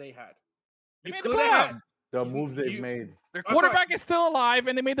offseason they had, you could have. The moves they've made. Their quarterback is still alive,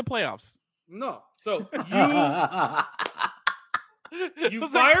 and they made the playoffs. No, so you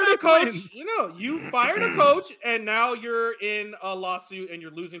fired a coach. You fired a coach, and now you're in a lawsuit, and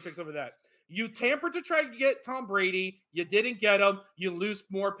you're losing picks over that. You tampered to try to get Tom Brady. You didn't get him. You lose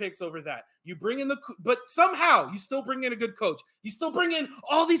more picks over that. You bring in but somehow you still bring in a good coach. You still bring in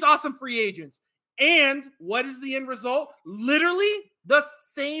all these awesome free agents. And what is the end result? Literally the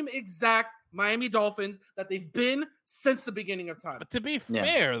same exact Miami Dolphins that they've been since the beginning of time. But to be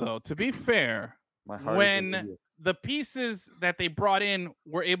fair, when the pieces that they brought in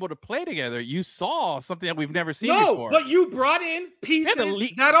were able to play together, you saw something that we've never seen before. No, but you brought in pieces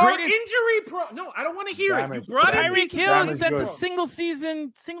that are injury prone. No, I don't want to hear it. You brought in Tyreek Hill set the single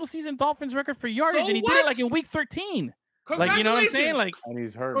season Dolphins record for yardage, and he did it like in week 13. Like, you know what I'm saying? Like, and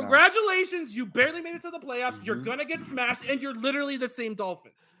he's hurt. Congratulations, you barely made it to the playoffs. You're gonna get smashed, and you're literally the same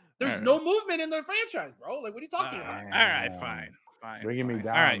Dolphins. There's no movement in their franchise, bro. Like, what are you talking about? All right, fine. Bringing me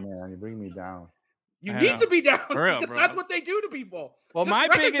down, man. You're bringing me down. You need to be down. For real, bro. That's what they do to people. Well,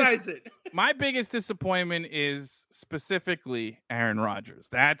 Just my biggest disappointment is specifically Aaron Rodgers.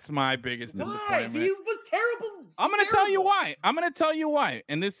 That's my biggest disappointment. He was terrible. I'm going to tell you why.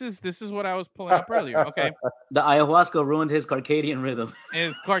 And this is what I was pulling up earlier. Okay. The ayahuasca ruined his Circadian rhythm.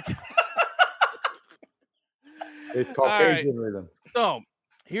 His Caucasian rhythm. So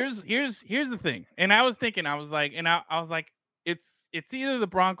here's the thing. And I was thinking, it's either the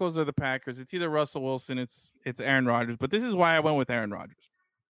Broncos or the Packers. It's either Russell Wilson, it's Aaron Rodgers. But this is why I went with Aaron Rodgers.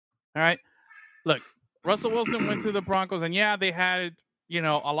 All right. Look, Russell Wilson went to the Broncos, and they had,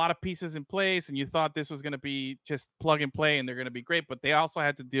 a lot of pieces in place, and you thought this was going to be just plug and play and they're going to be great. But they also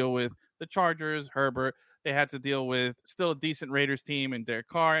had to deal with the Chargers, Herbert. They had to deal with still a decent Raiders team and Derek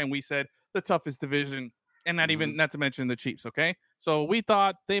Carr. And we said the toughest division, and not to mention the Chiefs. Okay. So we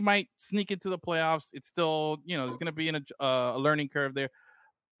thought they might sneak into the playoffs. It's still, there's going to be a learning curve there.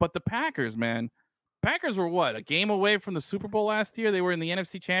 But the Packers, man, were what? A game away from the Super Bowl last year. They were in the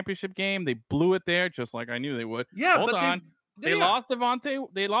NFC Championship game. They blew it there, just like I knew they would. Yeah, Hold on. They lost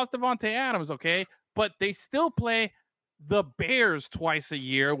Devontae Adams, okay? But they still play the Bears twice a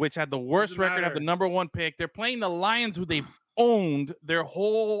year, which had the worst record, have the number 1 pick. They're playing the Lions, who they've owned their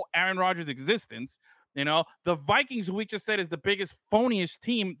whole Aaron Rodgers existence. The Vikings, who we just said is the biggest, phoniest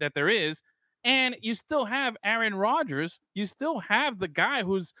team that there is, and you still have Aaron Rodgers. You still have the guy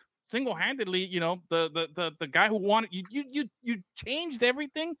who's single-handedly, the guy who wanted you changed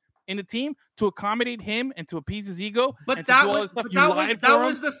everything in the team to accommodate him and to appease his ego. But that was the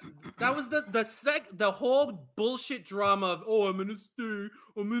whole bullshit drama of I'm gonna stay,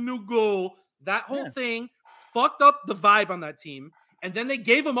 I'm gonna go. That whole thing fucked up the vibe on that team. And then they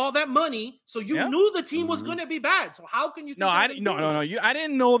gave him all that money, so you knew the team was going to be bad. So how can you? I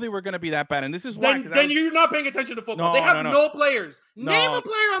didn't know they were going to be that bad, and this is why. Then you're not paying attention to football. They have no players. Name a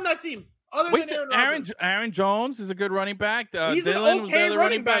player on that team other than Aaron Rodgers. Aaron Jones is a good running back. He's Dylan an okay was the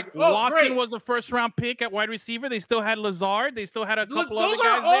running back. Watson was a first-round pick at wide receiver. They still had Lazard. They still had a couple other guys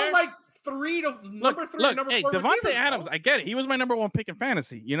there. Those are all like number 3, number 4. Devontae Adams, I get it. He was my number 1 pick in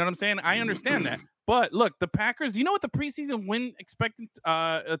fantasy. You know what I'm saying? I understand that. But look, the Packers, do you know what the preseason win expected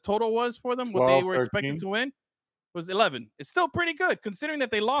total was for them? 12, what they were 13. expecting to win was 11. It's still pretty good considering that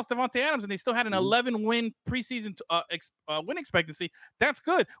they lost Devontae Adams and they still had an 11-win preseason win expectancy. That's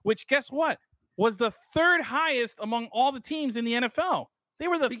good, which guess what? Was the 3rd highest among all the teams in the NFL. They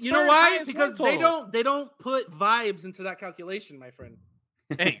were the You know why? Because they don't put vibes into that calculation, my friend.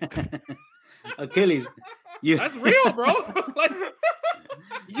 Hey. Achilles. That's real, bro. Like,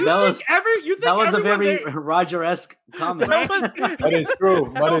 that was a very Roger-esque comment. But it's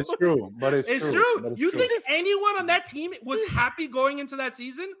true. It's true. You think anyone on that team was happy going into that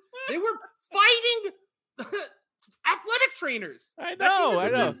season? They were fighting athletic trainers. I know. That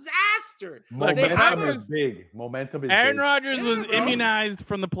team is a disaster. Momentum is big. Momentum is Aaron big. Rodgers was immunized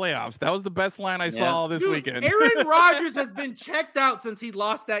from the playoffs. That was the best line I saw this weekend. Aaron Rodgers has been checked out since he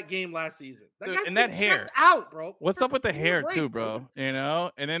lost that game last season. And that hair out, bro. What's up with the hair too, bro? And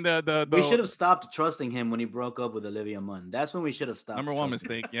then the we should have stopped trusting him when he broke up with Olivia Munn. That's when we should have stopped. Number 1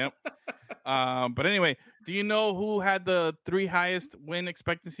 mistake. Yep. But anyway, do you know who had the 3 highest win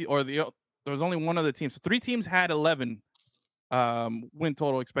expectancy, or there was only one other team. So 3 teams had 11 win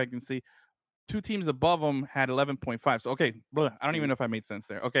total expectancy. 2 teams above them had 11.5. So, okay, I don't even know if I made sense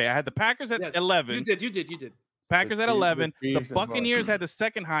there. Okay, I had the Packers at 11. You did. Packers at 11. The Buccaneers had the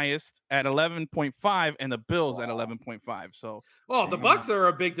 2nd highest at 11.5, and the Bills at 11.5. So, the Bucs are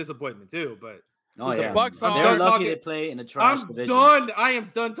a big disappointment too, but the Bucks they're lucky they play in a trash division. I am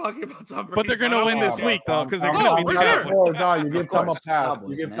done talking about Tom Brady. But they're going to win this week, though, because they're going to be sure. No, you give Tom a pass.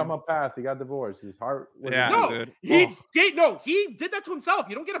 You give Tom a pass. He got divorced. His heart. He did that to himself.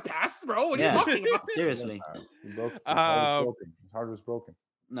 You don't get a pass, bro. What are you talking about? Seriously. His heart was broken.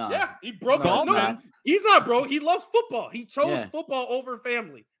 No. Yeah, he broke No, his nose. He's not broke. He loves football. He chose football over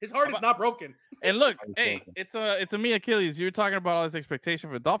family. His heart is not broken. And look, hey, it's a me Achilles. You're talking about all this expectation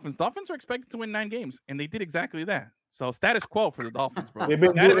for the Dolphins. Dolphins were expected to win 9 games, and they did exactly that. So status quo for the Dolphins, bro. They've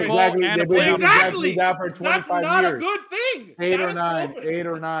been status doing quo exactly that for 25 That's not years. a good thing. 8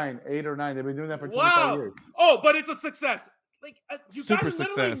 or 9. They've been doing that for 25 years. Oh, but it's a success. Like you Super guys are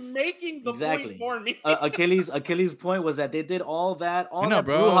literally success. making the point for me. Achilles' point was that they did all that bro.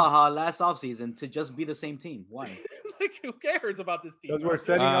 brouhaha last offseason to just be the same team. Why? Like, who cares about this team? Because we're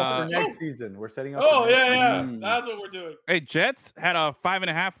setting up for next season. We're setting up. Oh yeah. That's what we're doing. Hey, Jets had a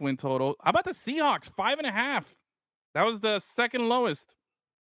 5.5 win total. How about the Seahawks? 5.5. That was the second lowest.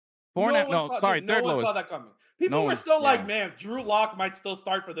 Third lowest. No one saw that coming. People were still like, man, Drew Lock might still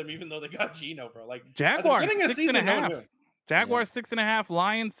start for them, even though they got Geno, bro. Like Jaguars 6.5. Jaguars 6.5.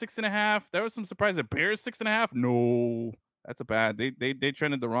 Lions 6.5. There was some surprise. The Bears 6.5. No, that's a bad. They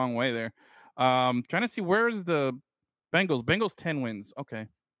trended the wrong way there. Trying to see where is the Bengals. Bengals 10 wins. Okay.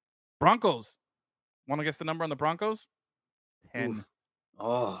 Broncos. Want to guess the number on the Broncos? 10. Oof.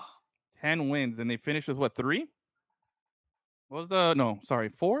 Oh, 10 wins, and they finished with what, 3? What was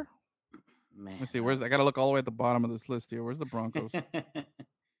 4? Man. Let me see. I gotta look all the way at the bottom of this list here. Where's the Broncos?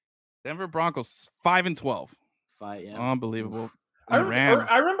 Denver Broncos 5-12. 5, yeah. Unbelievable. I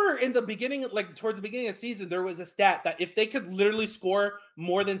remember in the beginning, like towards the beginning of the season, there was a stat that if they could literally score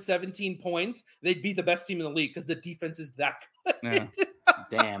more than 17 points, they'd be the best team in the league because the defense is that good. Yeah.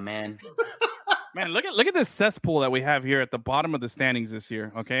 Damn, man. Man, look at this cesspool that we have here at the bottom of the standings this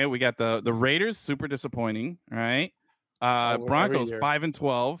year. Okay, we got the Raiders, super disappointing, right? Broncos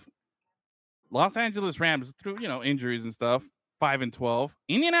 5-12. Los Angeles Rams, through injuries and stuff, 5-12.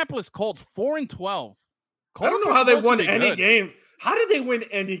 Indianapolis Colts 4-12. I don't know how they won any game. How did they win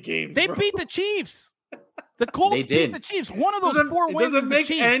any games? They beat the Chiefs. The Colts beat the Chiefs. One of those 4 wins doesn't make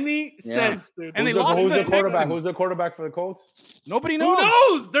Chiefs. any sense, dude. And they lost to the Texans. Who's the quarterback for the Colts? Nobody knows. Who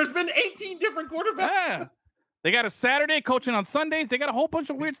knows? There's been 18 different quarterbacks. Yeah. They got a Saturday coaching on Sundays. They got a whole bunch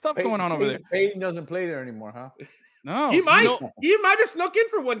of weird stuff going on over there. Peyton doesn't play there anymore, huh? No, he might have snuck in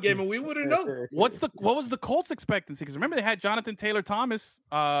for one game and we wouldn't know. What was the Colts expectancy? Because remember they had Jonathan Taylor Thomas.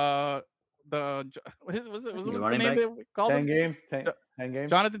 Was the name they called 10 him? games. 10 games.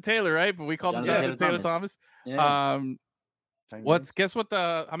 Jonathan Taylor, right? But we called him Jonathan Taylor Thomas. Yeah. Guess what?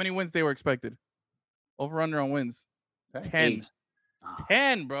 How many wins they were expected? Over under on wins. 10.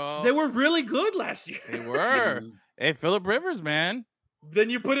 10, bro. They were really good last year. They were. Hey, Phillip Rivers, man. Then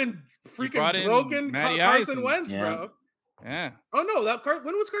you put in freaking broken Carson Wentz, bro. Yeah. Oh no,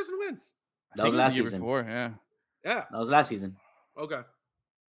 when was Carson Wentz? That was last season. Before, yeah. Yeah. That was last season. Okay.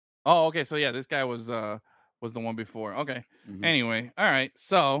 Oh, okay. So yeah, this guy was the one before. Okay. Mm-hmm. Anyway, all right.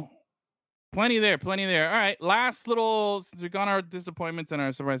 So plenty there. All right. Last little, since we've gone our disappointments and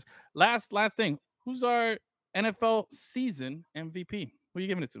our surprise. Last thing. Who's our NFL season MVP? Who are you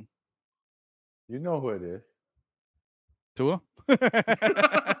giving it to? You know who it is. Tua? My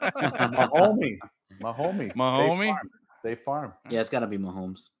homie. State Farm. Yeah, it's got to be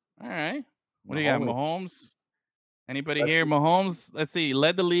Mahomes. All right. What do you got? Mahomes? Anybody here? Mahomes, let's see,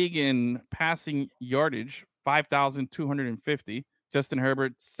 led the league in passing yardage, 5,250. Justin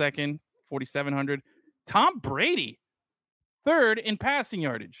Herbert, second, 4,700. Tom Brady, third in passing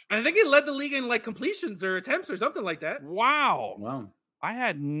yardage. I think he led the league in like completions or attempts or something like that. Wow. I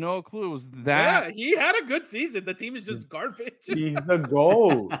had no clue it was that. Yeah, he had a good season. The team is just garbage. He's the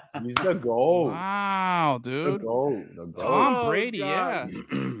GOAT. Wow, dude. The GOAT. Tom Brady, yeah.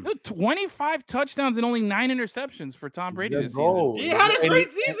 Dude, 25 touchdowns and only 9 interceptions for Tom Brady this season. He had a great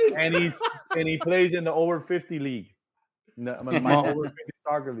season. And he plays in the over 50 league. My over 50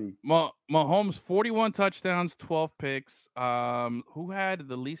 soccer league. Mahomes, 41 touchdowns, 12 picks. Who had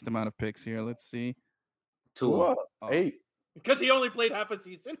the least amount of picks here? Let's see. Tua. 8. Because he only played half a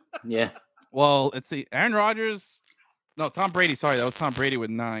season. Yeah. Well, let's see. Aaron Rodgers. No, Tom Brady. Sorry, that was Tom Brady with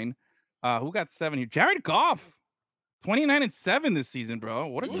 9. Who got 7 here? Jared Goff. 29-7 this season, bro.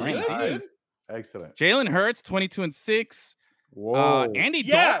 What a great team. Excellent. Jalen Hurts, 22-6. Whoa. Andy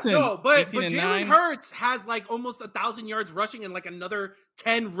Dalton. But Jalen Hurts has like almost 1,000 yards rushing and like another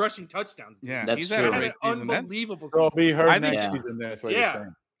 10 rushing touchdowns. Dude. Yeah, that's he's true. had an unbelievable season. So be hurt next season. That's what you're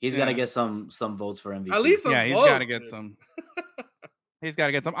saying. He's got to get some votes for MVP. At least some he's got to get some. He's got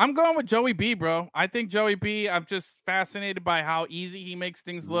to get some. I'm going with Joey B, bro. I think Joey B, I'm just fascinated by how easy he makes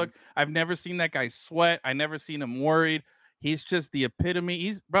things look. I've never seen that guy sweat. I never seen him worried. He's just the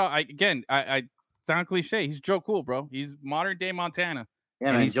epitome. I sound cliche. He's Joe Cool, bro. He's modern day Montana.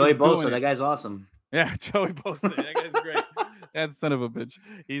 Yeah, man. Joey Bosa, that guy's awesome. Yeah, Joey Bosa. That guy's great. That son of a bitch.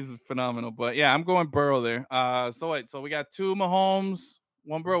 He's phenomenal. But yeah, I'm going Burrow there. So we got 2 Mahomes,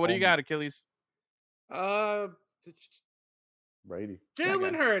 One bro, what do you got, Achilles? Brady.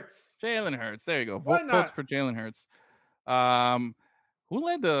 Jalen Hurts. Jalen Hurts. There you go. Why Votes not? for Jalen Hurts. Who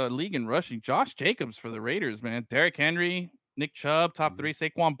led the league in rushing? Josh Jacobs for the Raiders, man. Derrick Henry, Nick Chubb, top 3.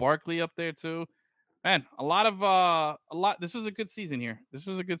 Saquon Barkley up there too. Man, a lot. This was a good season here. This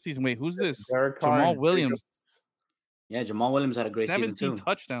was a good season. Wait, who's this? Jamal Williams. Yeah, Jamal Williams had a great season too. 17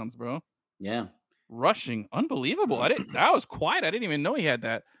 touchdowns, bro. Yeah. Rushing, unbelievable. That was quiet. I didn't even know he had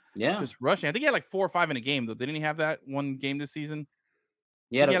that. Yeah. Just rushing. I think he had like 4 or 5 in a game though. Didn't he have that one game this season?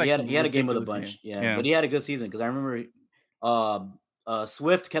 He had a game with a bunch. Yeah. But he had a good season because I remember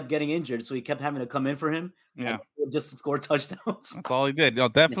Swift kept getting injured, so he kept having to come in for him. Yeah, just to score touchdowns. That's all he did.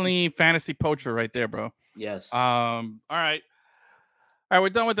 Definitely fantasy poacher right there, bro. Yes. All right, we're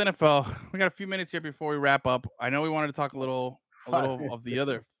done with NFL. We got a few minutes here before we wrap up. I know we wanted to talk a little of the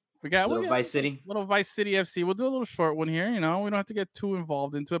other. We got Vice City. Little Vice City FC. We'll do a little short one here. We don't have to get too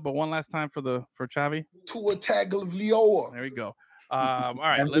involved into it, but one last time for Chavi. Tua Tagovailoa. There we go. All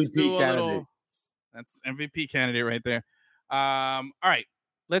right, MVP let's do a candidate. little. That's MVP candidate right there. All right,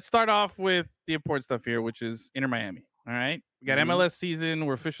 let's start off with the important stuff here, which is Inter Miami. All right, we got MLS season.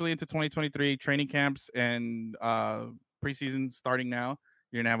 We're officially into 2023 training camps and preseason starting now.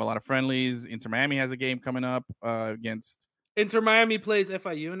 You're gonna have a lot of friendlies. Inter Miami has a game coming up against. Inter Miami plays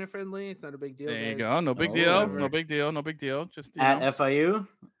FIU in a friendly. It's not a big deal. There you go. No big deal. No big deal. No big deal. Just at FIU.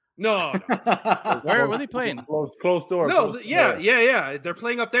 No. Where are they playing? Closed door. No, yeah. They're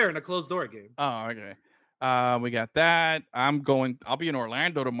playing up there in a closed door game. Oh, okay. We got that. I'll be in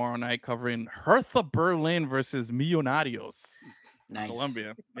Orlando tomorrow night covering Hertha Berlin versus Millonarios. Nice.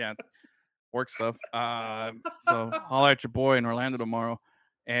 Colombia. Yeah. Work stuff. So holler at your boy in Orlando tomorrow.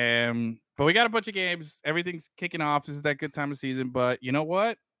 But we got a bunch of games. Everything's kicking off. This is that good time of season. But you know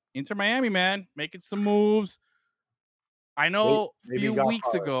what? Inter Miami, man, making some moves. I know a few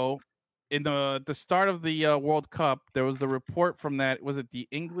weeks ago in the start of the World Cup, there was the report from that. Was it the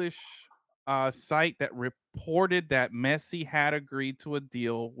English site that reported that Messi had agreed to a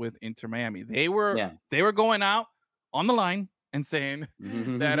deal with Inter Miami? They were going out on the line and saying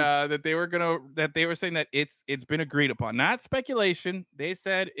that they were saying that it's been agreed upon. Not speculation. They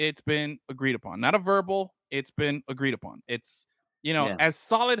said it's been agreed upon. Not a verbal. It's been agreed upon. It's as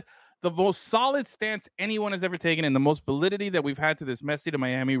solid. The most solid stance anyone has ever taken and the most validity that we've had to this Messi to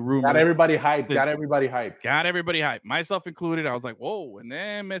Miami rumor. Got everybody hyped. Myself included. I was like, whoa. And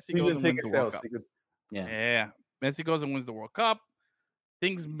then Messi goes and wins the World Cup. Yeah. Messi goes and wins the World Cup.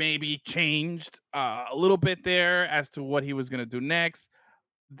 Things maybe changed a little bit there as to what he was going to do next.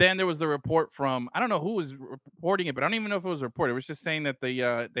 Then there was the report from, I don't know who was reporting it, but I don't even know if it was reported. It was just saying that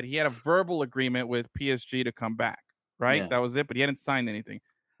that he had a verbal agreement with PSG to come back, right? Yeah. That was it, but he hadn't signed anything.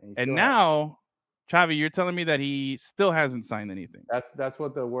 And now, Chavi, you're telling me that he still hasn't signed anything. That's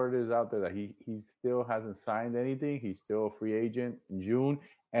what the word is out there, that he still hasn't signed anything. He's still a free agent in June.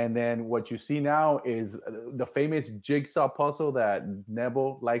 And then what you see now is the famous jigsaw puzzle that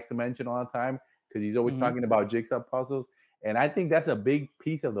Neville likes to mention all the time because he's always talking about jigsaw puzzles. And I think that's a big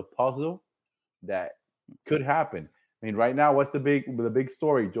piece of the puzzle that could happen. I mean, right now, what's the big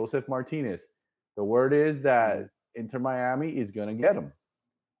story? Joseph Martinez. The word is that Inter Miami is going to get him.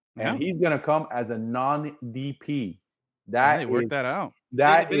 And he's going to come as a non-DP. They worked that out.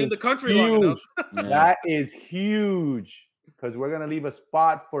 That been in the country long enough. That is huge because we're going to leave a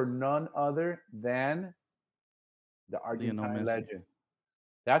spot for none other than the Argentine legend.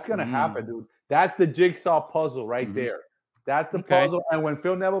 That's going to happen, dude. That's the jigsaw puzzle right there. That's the puzzle. And when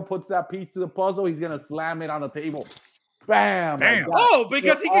Phil Neville puts that piece to the puzzle, he's going to slam it on the table. Bam. Bam. Oh,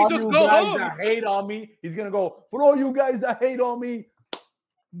 because he can just go home. That hate on me. He's going to go, for all you guys that hate on me,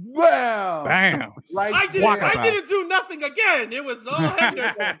 bam! Bam! Like I didn't do nothing again. It was all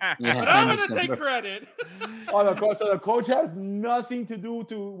Henderson. But I'm gonna take credit. So the coach has nothing to do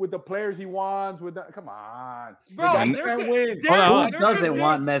with the players he wants. Come on, bro. Who doesn't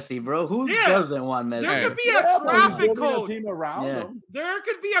want Messi, bro? Who doesn't want Messi? There could be a traffic cone. Team around him. There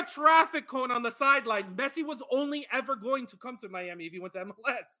could be a traffic cone on the sideline. Messi was only ever going to come to Miami if he went to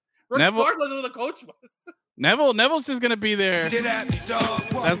MLS. Regardless of who the coach was. Neville's just gonna be there.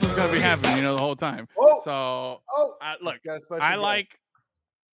 That's what's gonna be happening, the whole time. Look, I like.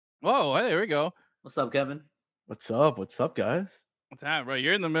 Whoa, hey, there we go. What's up, Kevin? What's up, guys? What's happening, bro?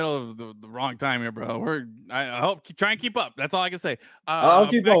 You're in the middle of the wrong time here, bro. I hope try and keep up. That's all I can say. I'll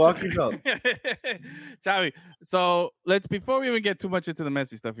keep up. Chavi, so before we even get too much into the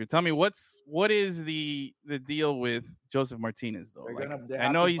Messi stuff here, tell me what is the deal with Joseph Martinez though? I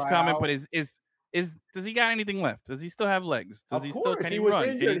know he's coming, but does he got anything left? Does he still have legs? Can he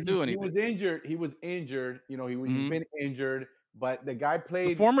run? Can he do anything? He was injured. He's been injured. but the guy played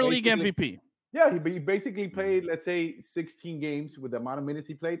the former league MVP. Yeah, he basically played, let's say, 16 games with the amount of minutes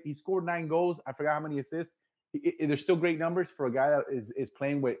he played. He scored 9 goals. I forgot how many assists. There's still great numbers for a guy that is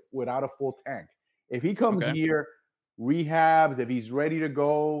playing without a full tank. If he comes here, rehabs, if he's ready to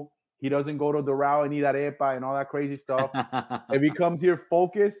go, he doesn't go to Doral and eat arepa and all that crazy stuff. If he comes here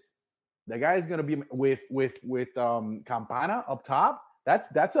focused, the guy is going to be with Campana up top.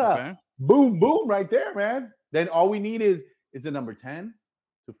 That's a boom right there, man. Then all we need is the number 10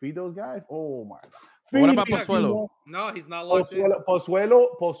 to feed those guys. Oh my God! What about Pozuelo? No, he's not locked in.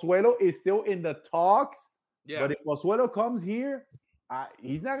 Pozuelo is still in the talks. Yeah. But if Pozuelo comes here,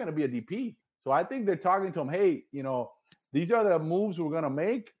 he's not going to be a DP. So I think they're talking to him. Hey, these are the moves we're going to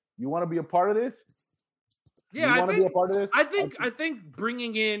make. You want to be a part of this? Yeah, I think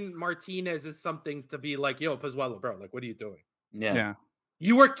bringing in Martinez is something to be like, yo, Pozuelo, bro, like, what are you doing? Yeah.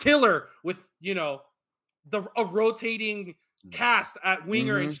 You were killer with, a rotating cast at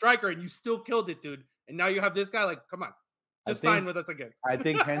winger and striker, and you still killed it, dude. And now you have this guy, like, come on, just sign with us again. I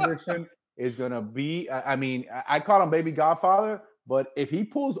think Henderson is going to be, I call him baby godfather, but if he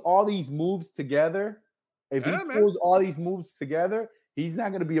pulls all these moves together, he's not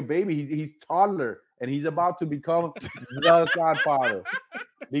going to be a baby. He's toddler, and he's about to become the godfather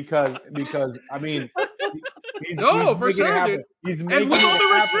because I mean, he's for sure, dude. He's making with all the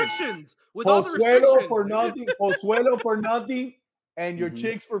restrictions, Pozuelo for nothing, and your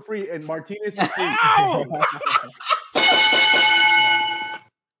chicks for free, and Martinez for free.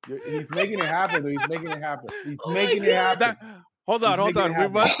 He's making it happen. He's making it happen. Hold on. We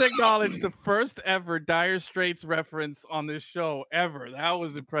must acknowledge the first ever Dire Straits reference on this show ever. That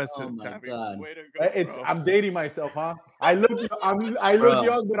was impressive. Oh my God. Way to go, bro. I'm dating myself, huh? I look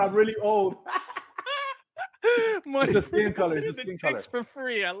young, but I'm really old. It's a skin color. It's a skin color. For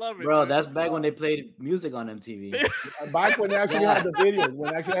free. I love it. Bro, that's back when they played music on MTV. Back when they actually had the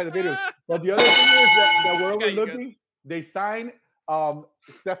videos. But the other thing is that we're overlooking. They signed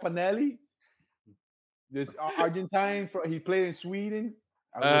Stefanelli, this Argentine. He played in Sweden.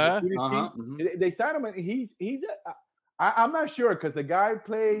 They signed him, and I'm not sure because the guy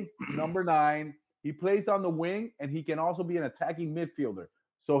plays number 9. He plays on the wing, and he can also be an attacking midfielder.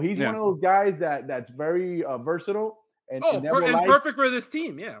 So he's one of those guys that's very versatile and perfect for this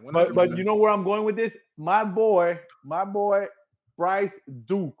team. Yeah, 100%. But you know where I'm going with this? My boy, Bryce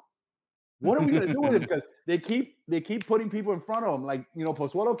Duke. What are we gonna do with him? Because they keep putting people in front of him. Like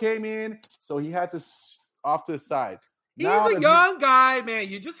Pozuelo came in, so he had to off to the side. He's a young guy, man.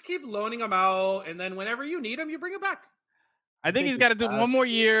 You just keep loaning him out, and then whenever you need him, you bring him back. I think he's got to do one more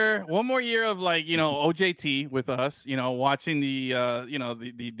year of like OJT with us. Watching the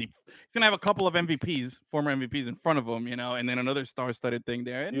he's gonna have a couple of former MVPs in front of him. And then another star-studded thing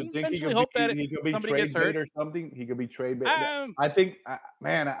there. And you think he could be somebody gets hurt or something? He could be trade bait. I think,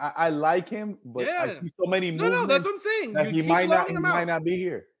 man, I like him, but I see so many moves. No, that's what I'm saying. That he might not be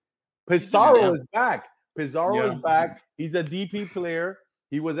here. Pizarro is back. Is back. He's a DP player.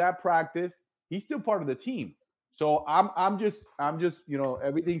 He was at practice. He's still part of the team. So I'm just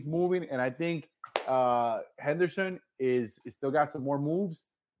everything's moving, and I think Henderson is still got some more moves,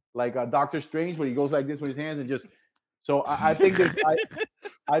 like Doctor Strange, where he goes like this with his hands and just. So I think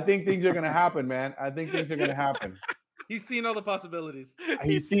I think things are gonna happen, man. I think things are gonna happen. He's seen all the possibilities.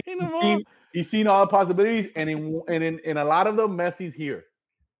 He's seen all the possibilities, and in a lot of them, Messi's here.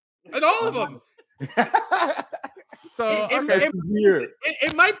 And all of them. So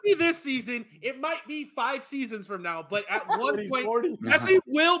it might be this season. It might be 5 seasons from now. But at one point, Messi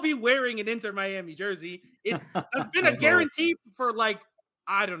will be wearing an Inter Miami jersey. That's been a guarantee for 3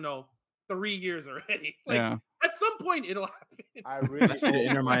 years already. At some point, it'll happen. I really see the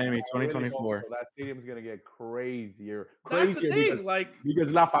Inter Miami 2024. That stadium's gonna get crazier. That's the thing, because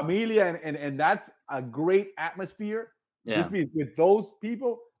La Familia and that's a great atmosphere. Yeah. Just with those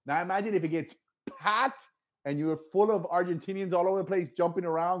people. Now imagine if it gets packed. And you're full of Argentinians all over the place, jumping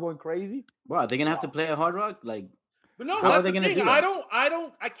around, going crazy. Wow, they're gonna have to play a Hard Rock, But no, that's the thing.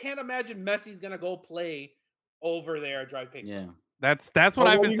 I can't imagine Messi's gonna go play over there at Drive Pink. Yeah, that's what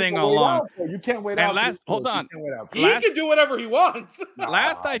I've been saying all along. You can't wait out. Hold on. He can do whatever he wants.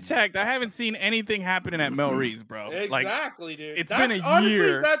 Last I checked, I haven't seen anything happening at Mel Reese, bro. Exactly, dude. It's been a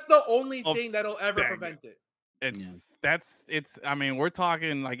year. That's the only thing that'll ever prevent it. I mean, we're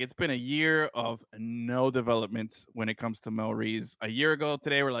talking like it's been a year of no developments when it comes to Mel Rees. A year ago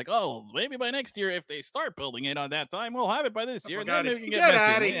today, we're like, oh, maybe by next year, if they start building it on that time, we'll have it by this year. Then we can get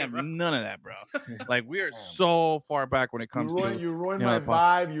Messi. We have none of that, bro. Like we are so far back when it comes to you ruined my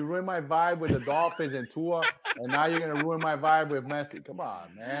vibe. You ruined my vibe with the Dolphins and Tua, and now you're gonna ruin my vibe with Messi. Come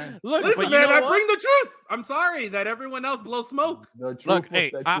on, man. Look, listen, man, I bring the truth. I'm sorry that everyone else blows smoke. The truth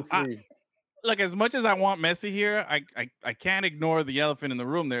free. Look, as much as I want Messi here, I can't ignore the elephant in the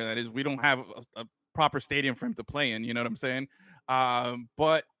room there. That is, we don't have a proper stadium for him to play in. You know what I'm saying?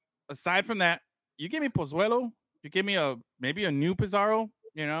 But aside from that, you give me Pozuelo, you give me maybe a new Pizarro.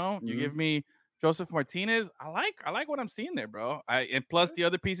 You know, you give me Joseph Martinez. I like what I'm seeing there, bro. And plus the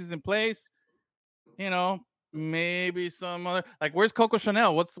other pieces in place. You know, maybe some other where's Coco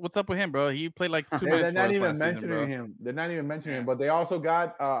Chanel? What's up with him, bro? He played like 2 minutes. They're not even mentioning him. They're not even mentioning him. But they also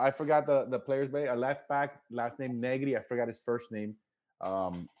got I forgot the player's name, a left back, last name Negri. I forgot his first name.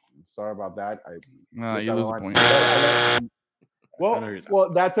 Sorry about that. You lose the point.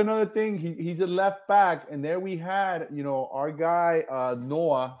 Well, that's another thing. He's a left back, and there we had our guy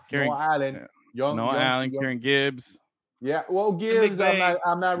Noah Allen, Noah Allen, Kieran Gibbs. Yeah, well, Gibbs,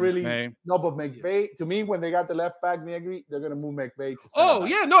 I'm not really. No, but McVay, to me, when they got the left back, Negri, they're going to move McVay to center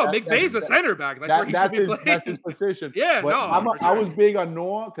back. McVay's the center back. That's where he should be playing. That's his position. Yeah, but I was big on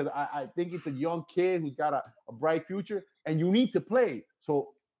Noah because I think it's a young kid who's got a bright future, and you need to play. So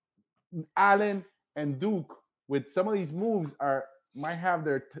Allen and Duke, with some of these moves, might have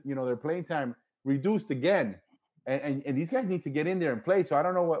their playing time reduced again. And these guys need to get in there and play. So I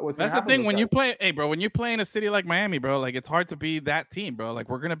don't know what's that's the thing when you play. Hey, bro, when you play in a city like Miami, bro, like it's hard to be that team, bro. Like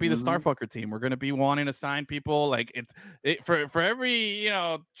we're gonna be the Starfucker team. We're gonna be wanting to sign people. Like for every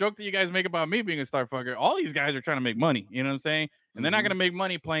joke that you guys make about me being a Starfucker, all these guys are trying to make money. You know what I'm saying? And they're not gonna make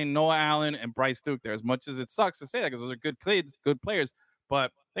money playing Noah Allen and Bryce Duke there. As much as it sucks to say that, because those are good kids, good players,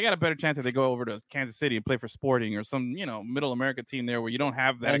 but they got a better chance if they go over to Kansas City and play for Sporting or some, middle America team there where you don't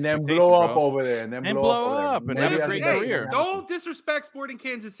have that. And then blow up over there. And then blow up and have a great career. Don't disrespect Sporting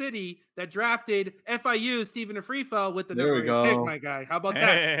Kansas City that drafted FIU Stephen Afrifa with the number 8 pick, my guy. How about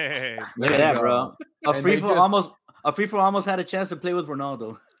that? Hey, look at that, bro. Afrifa almost had a chance to play with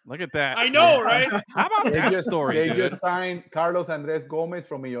Ronaldo. Look at that. I know, right? How about that story? They just signed Carlos Andres Gomez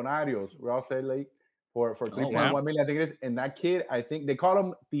from Millonarios, Real Salt Lake. For 3.1 million, I think it is. And that kid, I think they call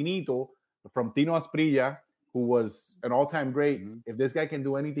him Tinito from Tino Asprilla, who was an all-time great. If this guy can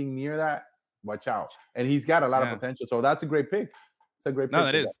do anything near that, watch out. And he's got a lot of potential. So that's a great pick. It's a great pick. No,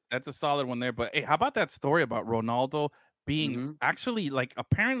 that is. That's a solid one there. But hey, how about that story about Ronaldo being actually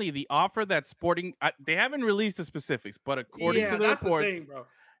apparently the offer that Sporting they haven't released the specifics, but according to the reports,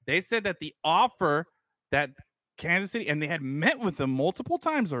 they said that the offer that Kansas City, and they had met with him multiple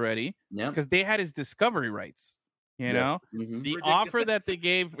times already because they had his discovery rights. The offer that they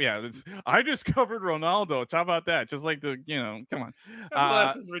gave, I discovered Ronaldo. How about that? Just like come on.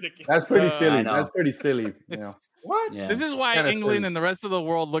 This is ridiculous. That's pretty silly. That's pretty silly. What? Yeah. This is why England and the rest of the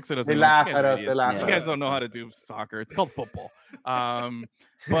world looks at us. They laugh at us. They laugh. You guys don't know how to do soccer. It's called football.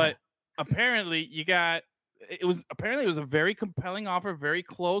 But apparently it was a very compelling offer, very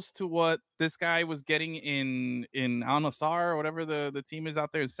close to what this guy was getting in Al Nassr or whatever the team is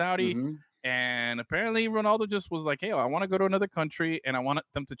out there in Saudi. And apparently Ronaldo just was like, hey, I want to go to another country and I want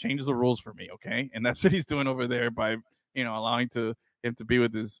them to change the rules for me. Okay. And that's what he's doing over there by, allowing him to be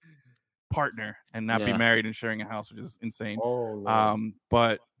with his partner and not be married and sharing a house, which is insane.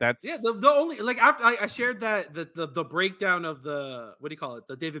 But that's the only after I shared that the breakdown of the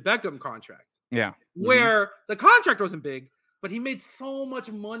the David Beckham contract. Yeah. Where the contract wasn't big, but he made so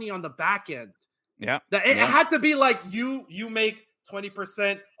much money on the back end. Yeah. That it had to be like you make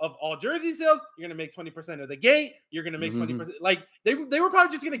 20% of all jersey sales, you're gonna make 20% of the gate, you're gonna make 20%. Like they were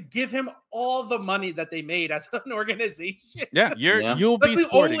probably just gonna give him all the money that they made as an organization. Yeah, you'll That's be the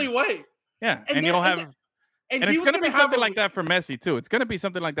only way. Yeah, and you'll have and it's going to be something like that for Messi too. It's going to be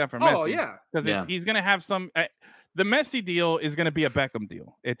something like that for Messi. Oh yeah, because he's going to have some. The Messi deal is going to be a Beckham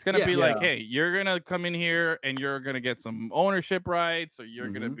deal. It's going to be like, hey, you're going to come in here and you're going to get some ownership rights, or you're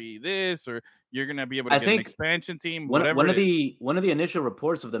going to be this, or you're going to be able to get an expansion team. One of the initial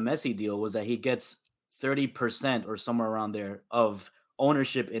reports of the Messi deal was that he gets 30% or somewhere around there of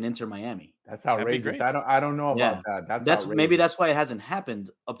ownership in Inter Miami. That's outrageous. I don't know about that. That's maybe that's why it hasn't happened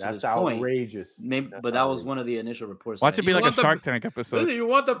up to this point. Outrageous. Maybe, but that was one of the initial reports. Watch it be like a Shark Tank episode. You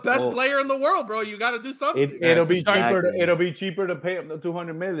want the best player in the world, bro. You got to do something. It'll be cheaper. It'll be cheaper to pay him the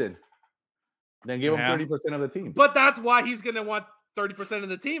 $200 million than give him 30% of the team. But that's why he's gonna want 30% of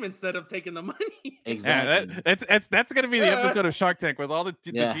the team instead of taking the money. Exactly. Yeah, that's going to be the episode of Shark Tank with all the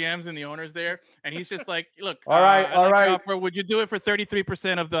GMs and the owners there, and he's just like, "Look, all right. Offer, would you do it for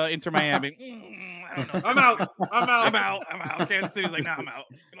 33% of the Inter Miami?" I don't know. I'm out. I'm out. Kansas City's like, "No, I'm out.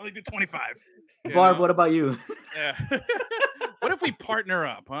 I can only do 25." Barb, what about you? Yeah. What if we partner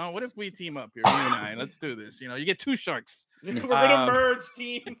up, huh? What if we team up here, you and I? Let's do this. You get two sharks. We're gonna merge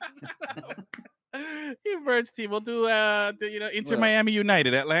teams. You merge team. We'll do Inter Miami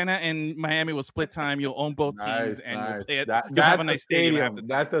United. Atlanta and Miami will split time. You'll own both teams, and you'll play it. You'll have a nice stadium.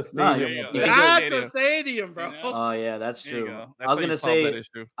 That's a stadium. That's a stadium, bro. Oh yeah, that's true. I was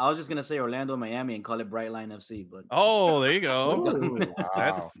just gonna say Orlando, Miami, and call it Brightline FC. But there you go. Ooh,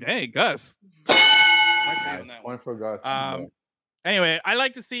 wow. Hey, Gus. One for Gus. Anyway, I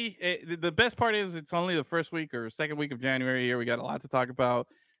like to see the best part is it's only the first week or second week of January here. We got a lot to talk about.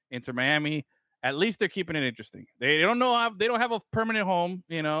 Inter Miami. At least they're keeping it interesting. They don't have a permanent home.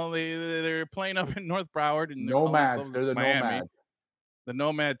 They're playing up in North Broward and Nomads. They're the Miami, Nomad. the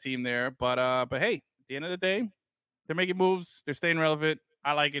Nomad team there. But hey, at the end of the day, they're making moves. They're staying relevant.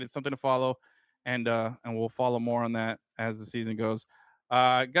 I like it. It's something to follow, and we'll follow more on that as the season goes.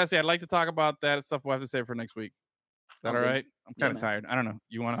 Gussie, I'd like to talk about that stuff. We'll have to save for next week. Is that all right? I'm kind of tired. I don't know.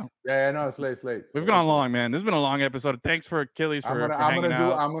 You want to? Yeah, no, it's late. We've gone long, man. This has been a long episode. Thanks for Achilles for hanging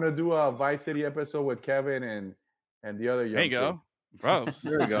out. I'm gonna do a Vice City episode with Kevin and the other young. There you go, bro.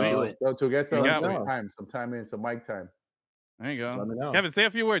 There we go. So to get some mic time. There you go. Kevin, say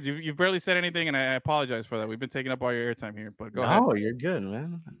a few words. You've barely said anything, and I apologize for that. We've been taking up all your airtime here, but go ahead. Oh, you're good,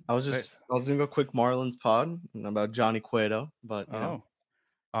 man. I was doing a quick Marlins pod about Johnny Cueto, but oh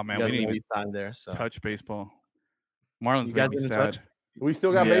man, we didn't even sign there. So touch baseball. Marlins made me sad. We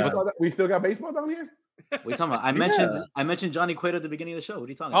still got baseball. We still got baseball down here. What are you talking about? I mentioned Johnny Cueto at the beginning of the show. What are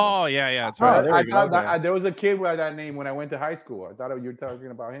you talking about? Oh yeah, that's right. There was a kid with that name when I went to high school. I thought you were talking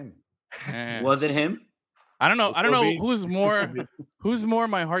about him. Was it him? I don't know who's more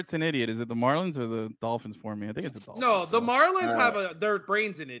my heart's an idiot. Is it the Marlins or the Dolphins for me? I think it's the Dolphins. No, the Marlins have their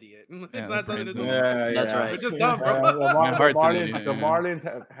brain's an idiot. It's not nothing to do with it. That's right. It's just dumb, bro. The Marlins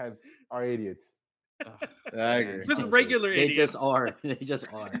have are idiots. I agree. Just regular idiots. They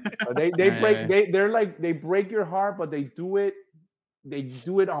just are. They break your heart, but they do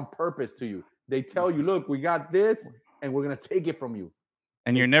it on purpose to you. They tell you, look, we got this, and we're gonna take it from you.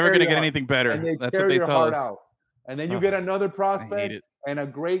 And you're never gonna get anything better. That's what they tell us. Out. And then you get another prospect and a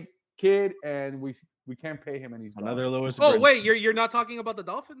great kid, and we can't pay him, and he's another Lewis. Oh wait, you're not talking about the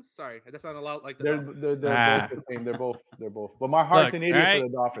Dolphins? Sorry, that's not allowed. Like they're both the same. They're both. But my heart's an idiot for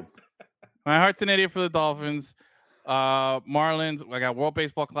the Dolphins. My heart's an idiot for the Dolphins. Marlins, I got World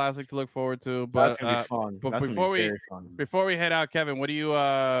Baseball Classic to look forward to. But that's gonna be fun. But before we head out, Kevin, what do you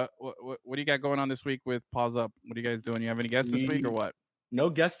got going on this week with Pause Up? What are you guys doing? You have any guests this week or what?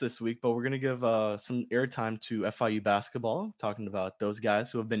 No guests this week, but we're gonna give some airtime to FIU basketball, talking about those guys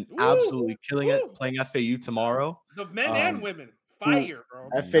who have been absolutely killing it, playing FAU tomorrow. The men and women, fire, bro.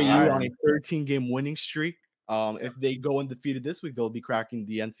 FAU on a 13-game winning streak. If they go undefeated this week, they'll be cracking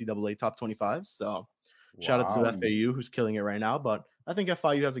the NCAA top 25. So shout out to FAU, who's killing it right now. But I think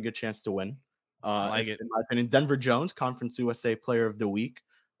FIU has a good chance to win. I like it. In my opinion, Denver Jones, Conference USA Player of the Week.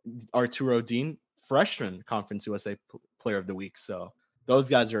 Arturo Dean, freshman Conference USA Player of the Week. So those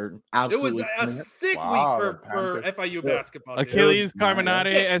guys are absolutely. It was a sick week for FIU basketball. Achilles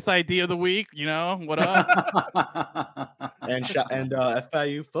Carminati, SID of the week. What up? and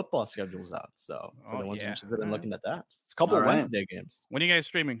FIU football schedule's out. So for the ones interested in looking at that, it's a couple of Wednesday games. When are you guys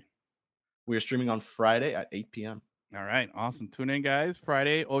streaming? We are streaming on Friday at 8 p.m. All right, awesome. Tune in, guys.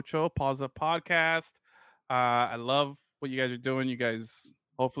 Friday, Ocho Pause Up podcast. I love what you guys are doing. You guys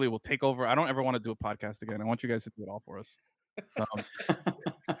hopefully will take over. I don't ever want to do a podcast again. I want you guys to do it all for us.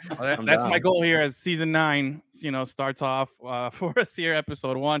 That's my goal here as season 9 starts off for us here,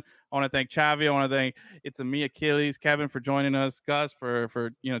 episode 1. I want to thank Chavi. I want to thank me, Achilles, Kevin for joining us, Gus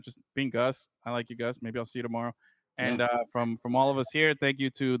for just being Gus. I like you, Gus. Maybe I'll see you tomorrow. And from all of us here, thank you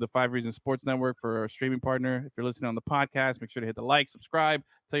to the 5 Reasons Sports Network for our streaming partner. If you're listening on the podcast, make sure to hit the like, subscribe,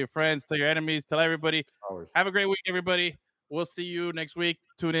 tell your friends, tell your enemies, tell everybody. Have a great week, everybody. We'll see you next week.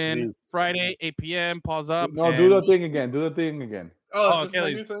 Tune in Friday, 8 p.m. Pause Up. No, do the thing again. Oh,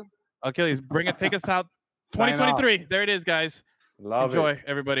 Achilles, bring it. Take us out. 2023. There it is, guys. Enjoy,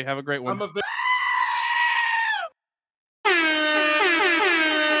 everybody. Have a great one.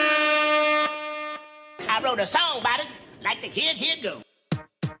 I wrote a song about it, like the kid. Here it goes.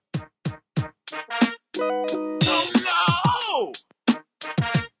 Oh no!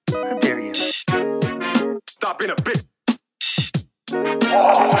 How dare you? Stop being a bitch.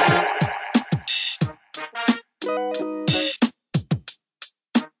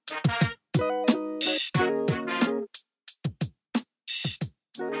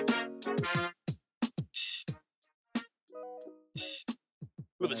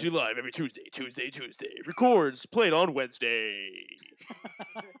 Lemon City Live every Tuesday. Records played on Wednesday.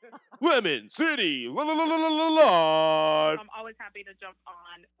 Lemon City Live. I'm always happy to jump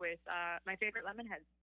on with my favorite Lemonheads.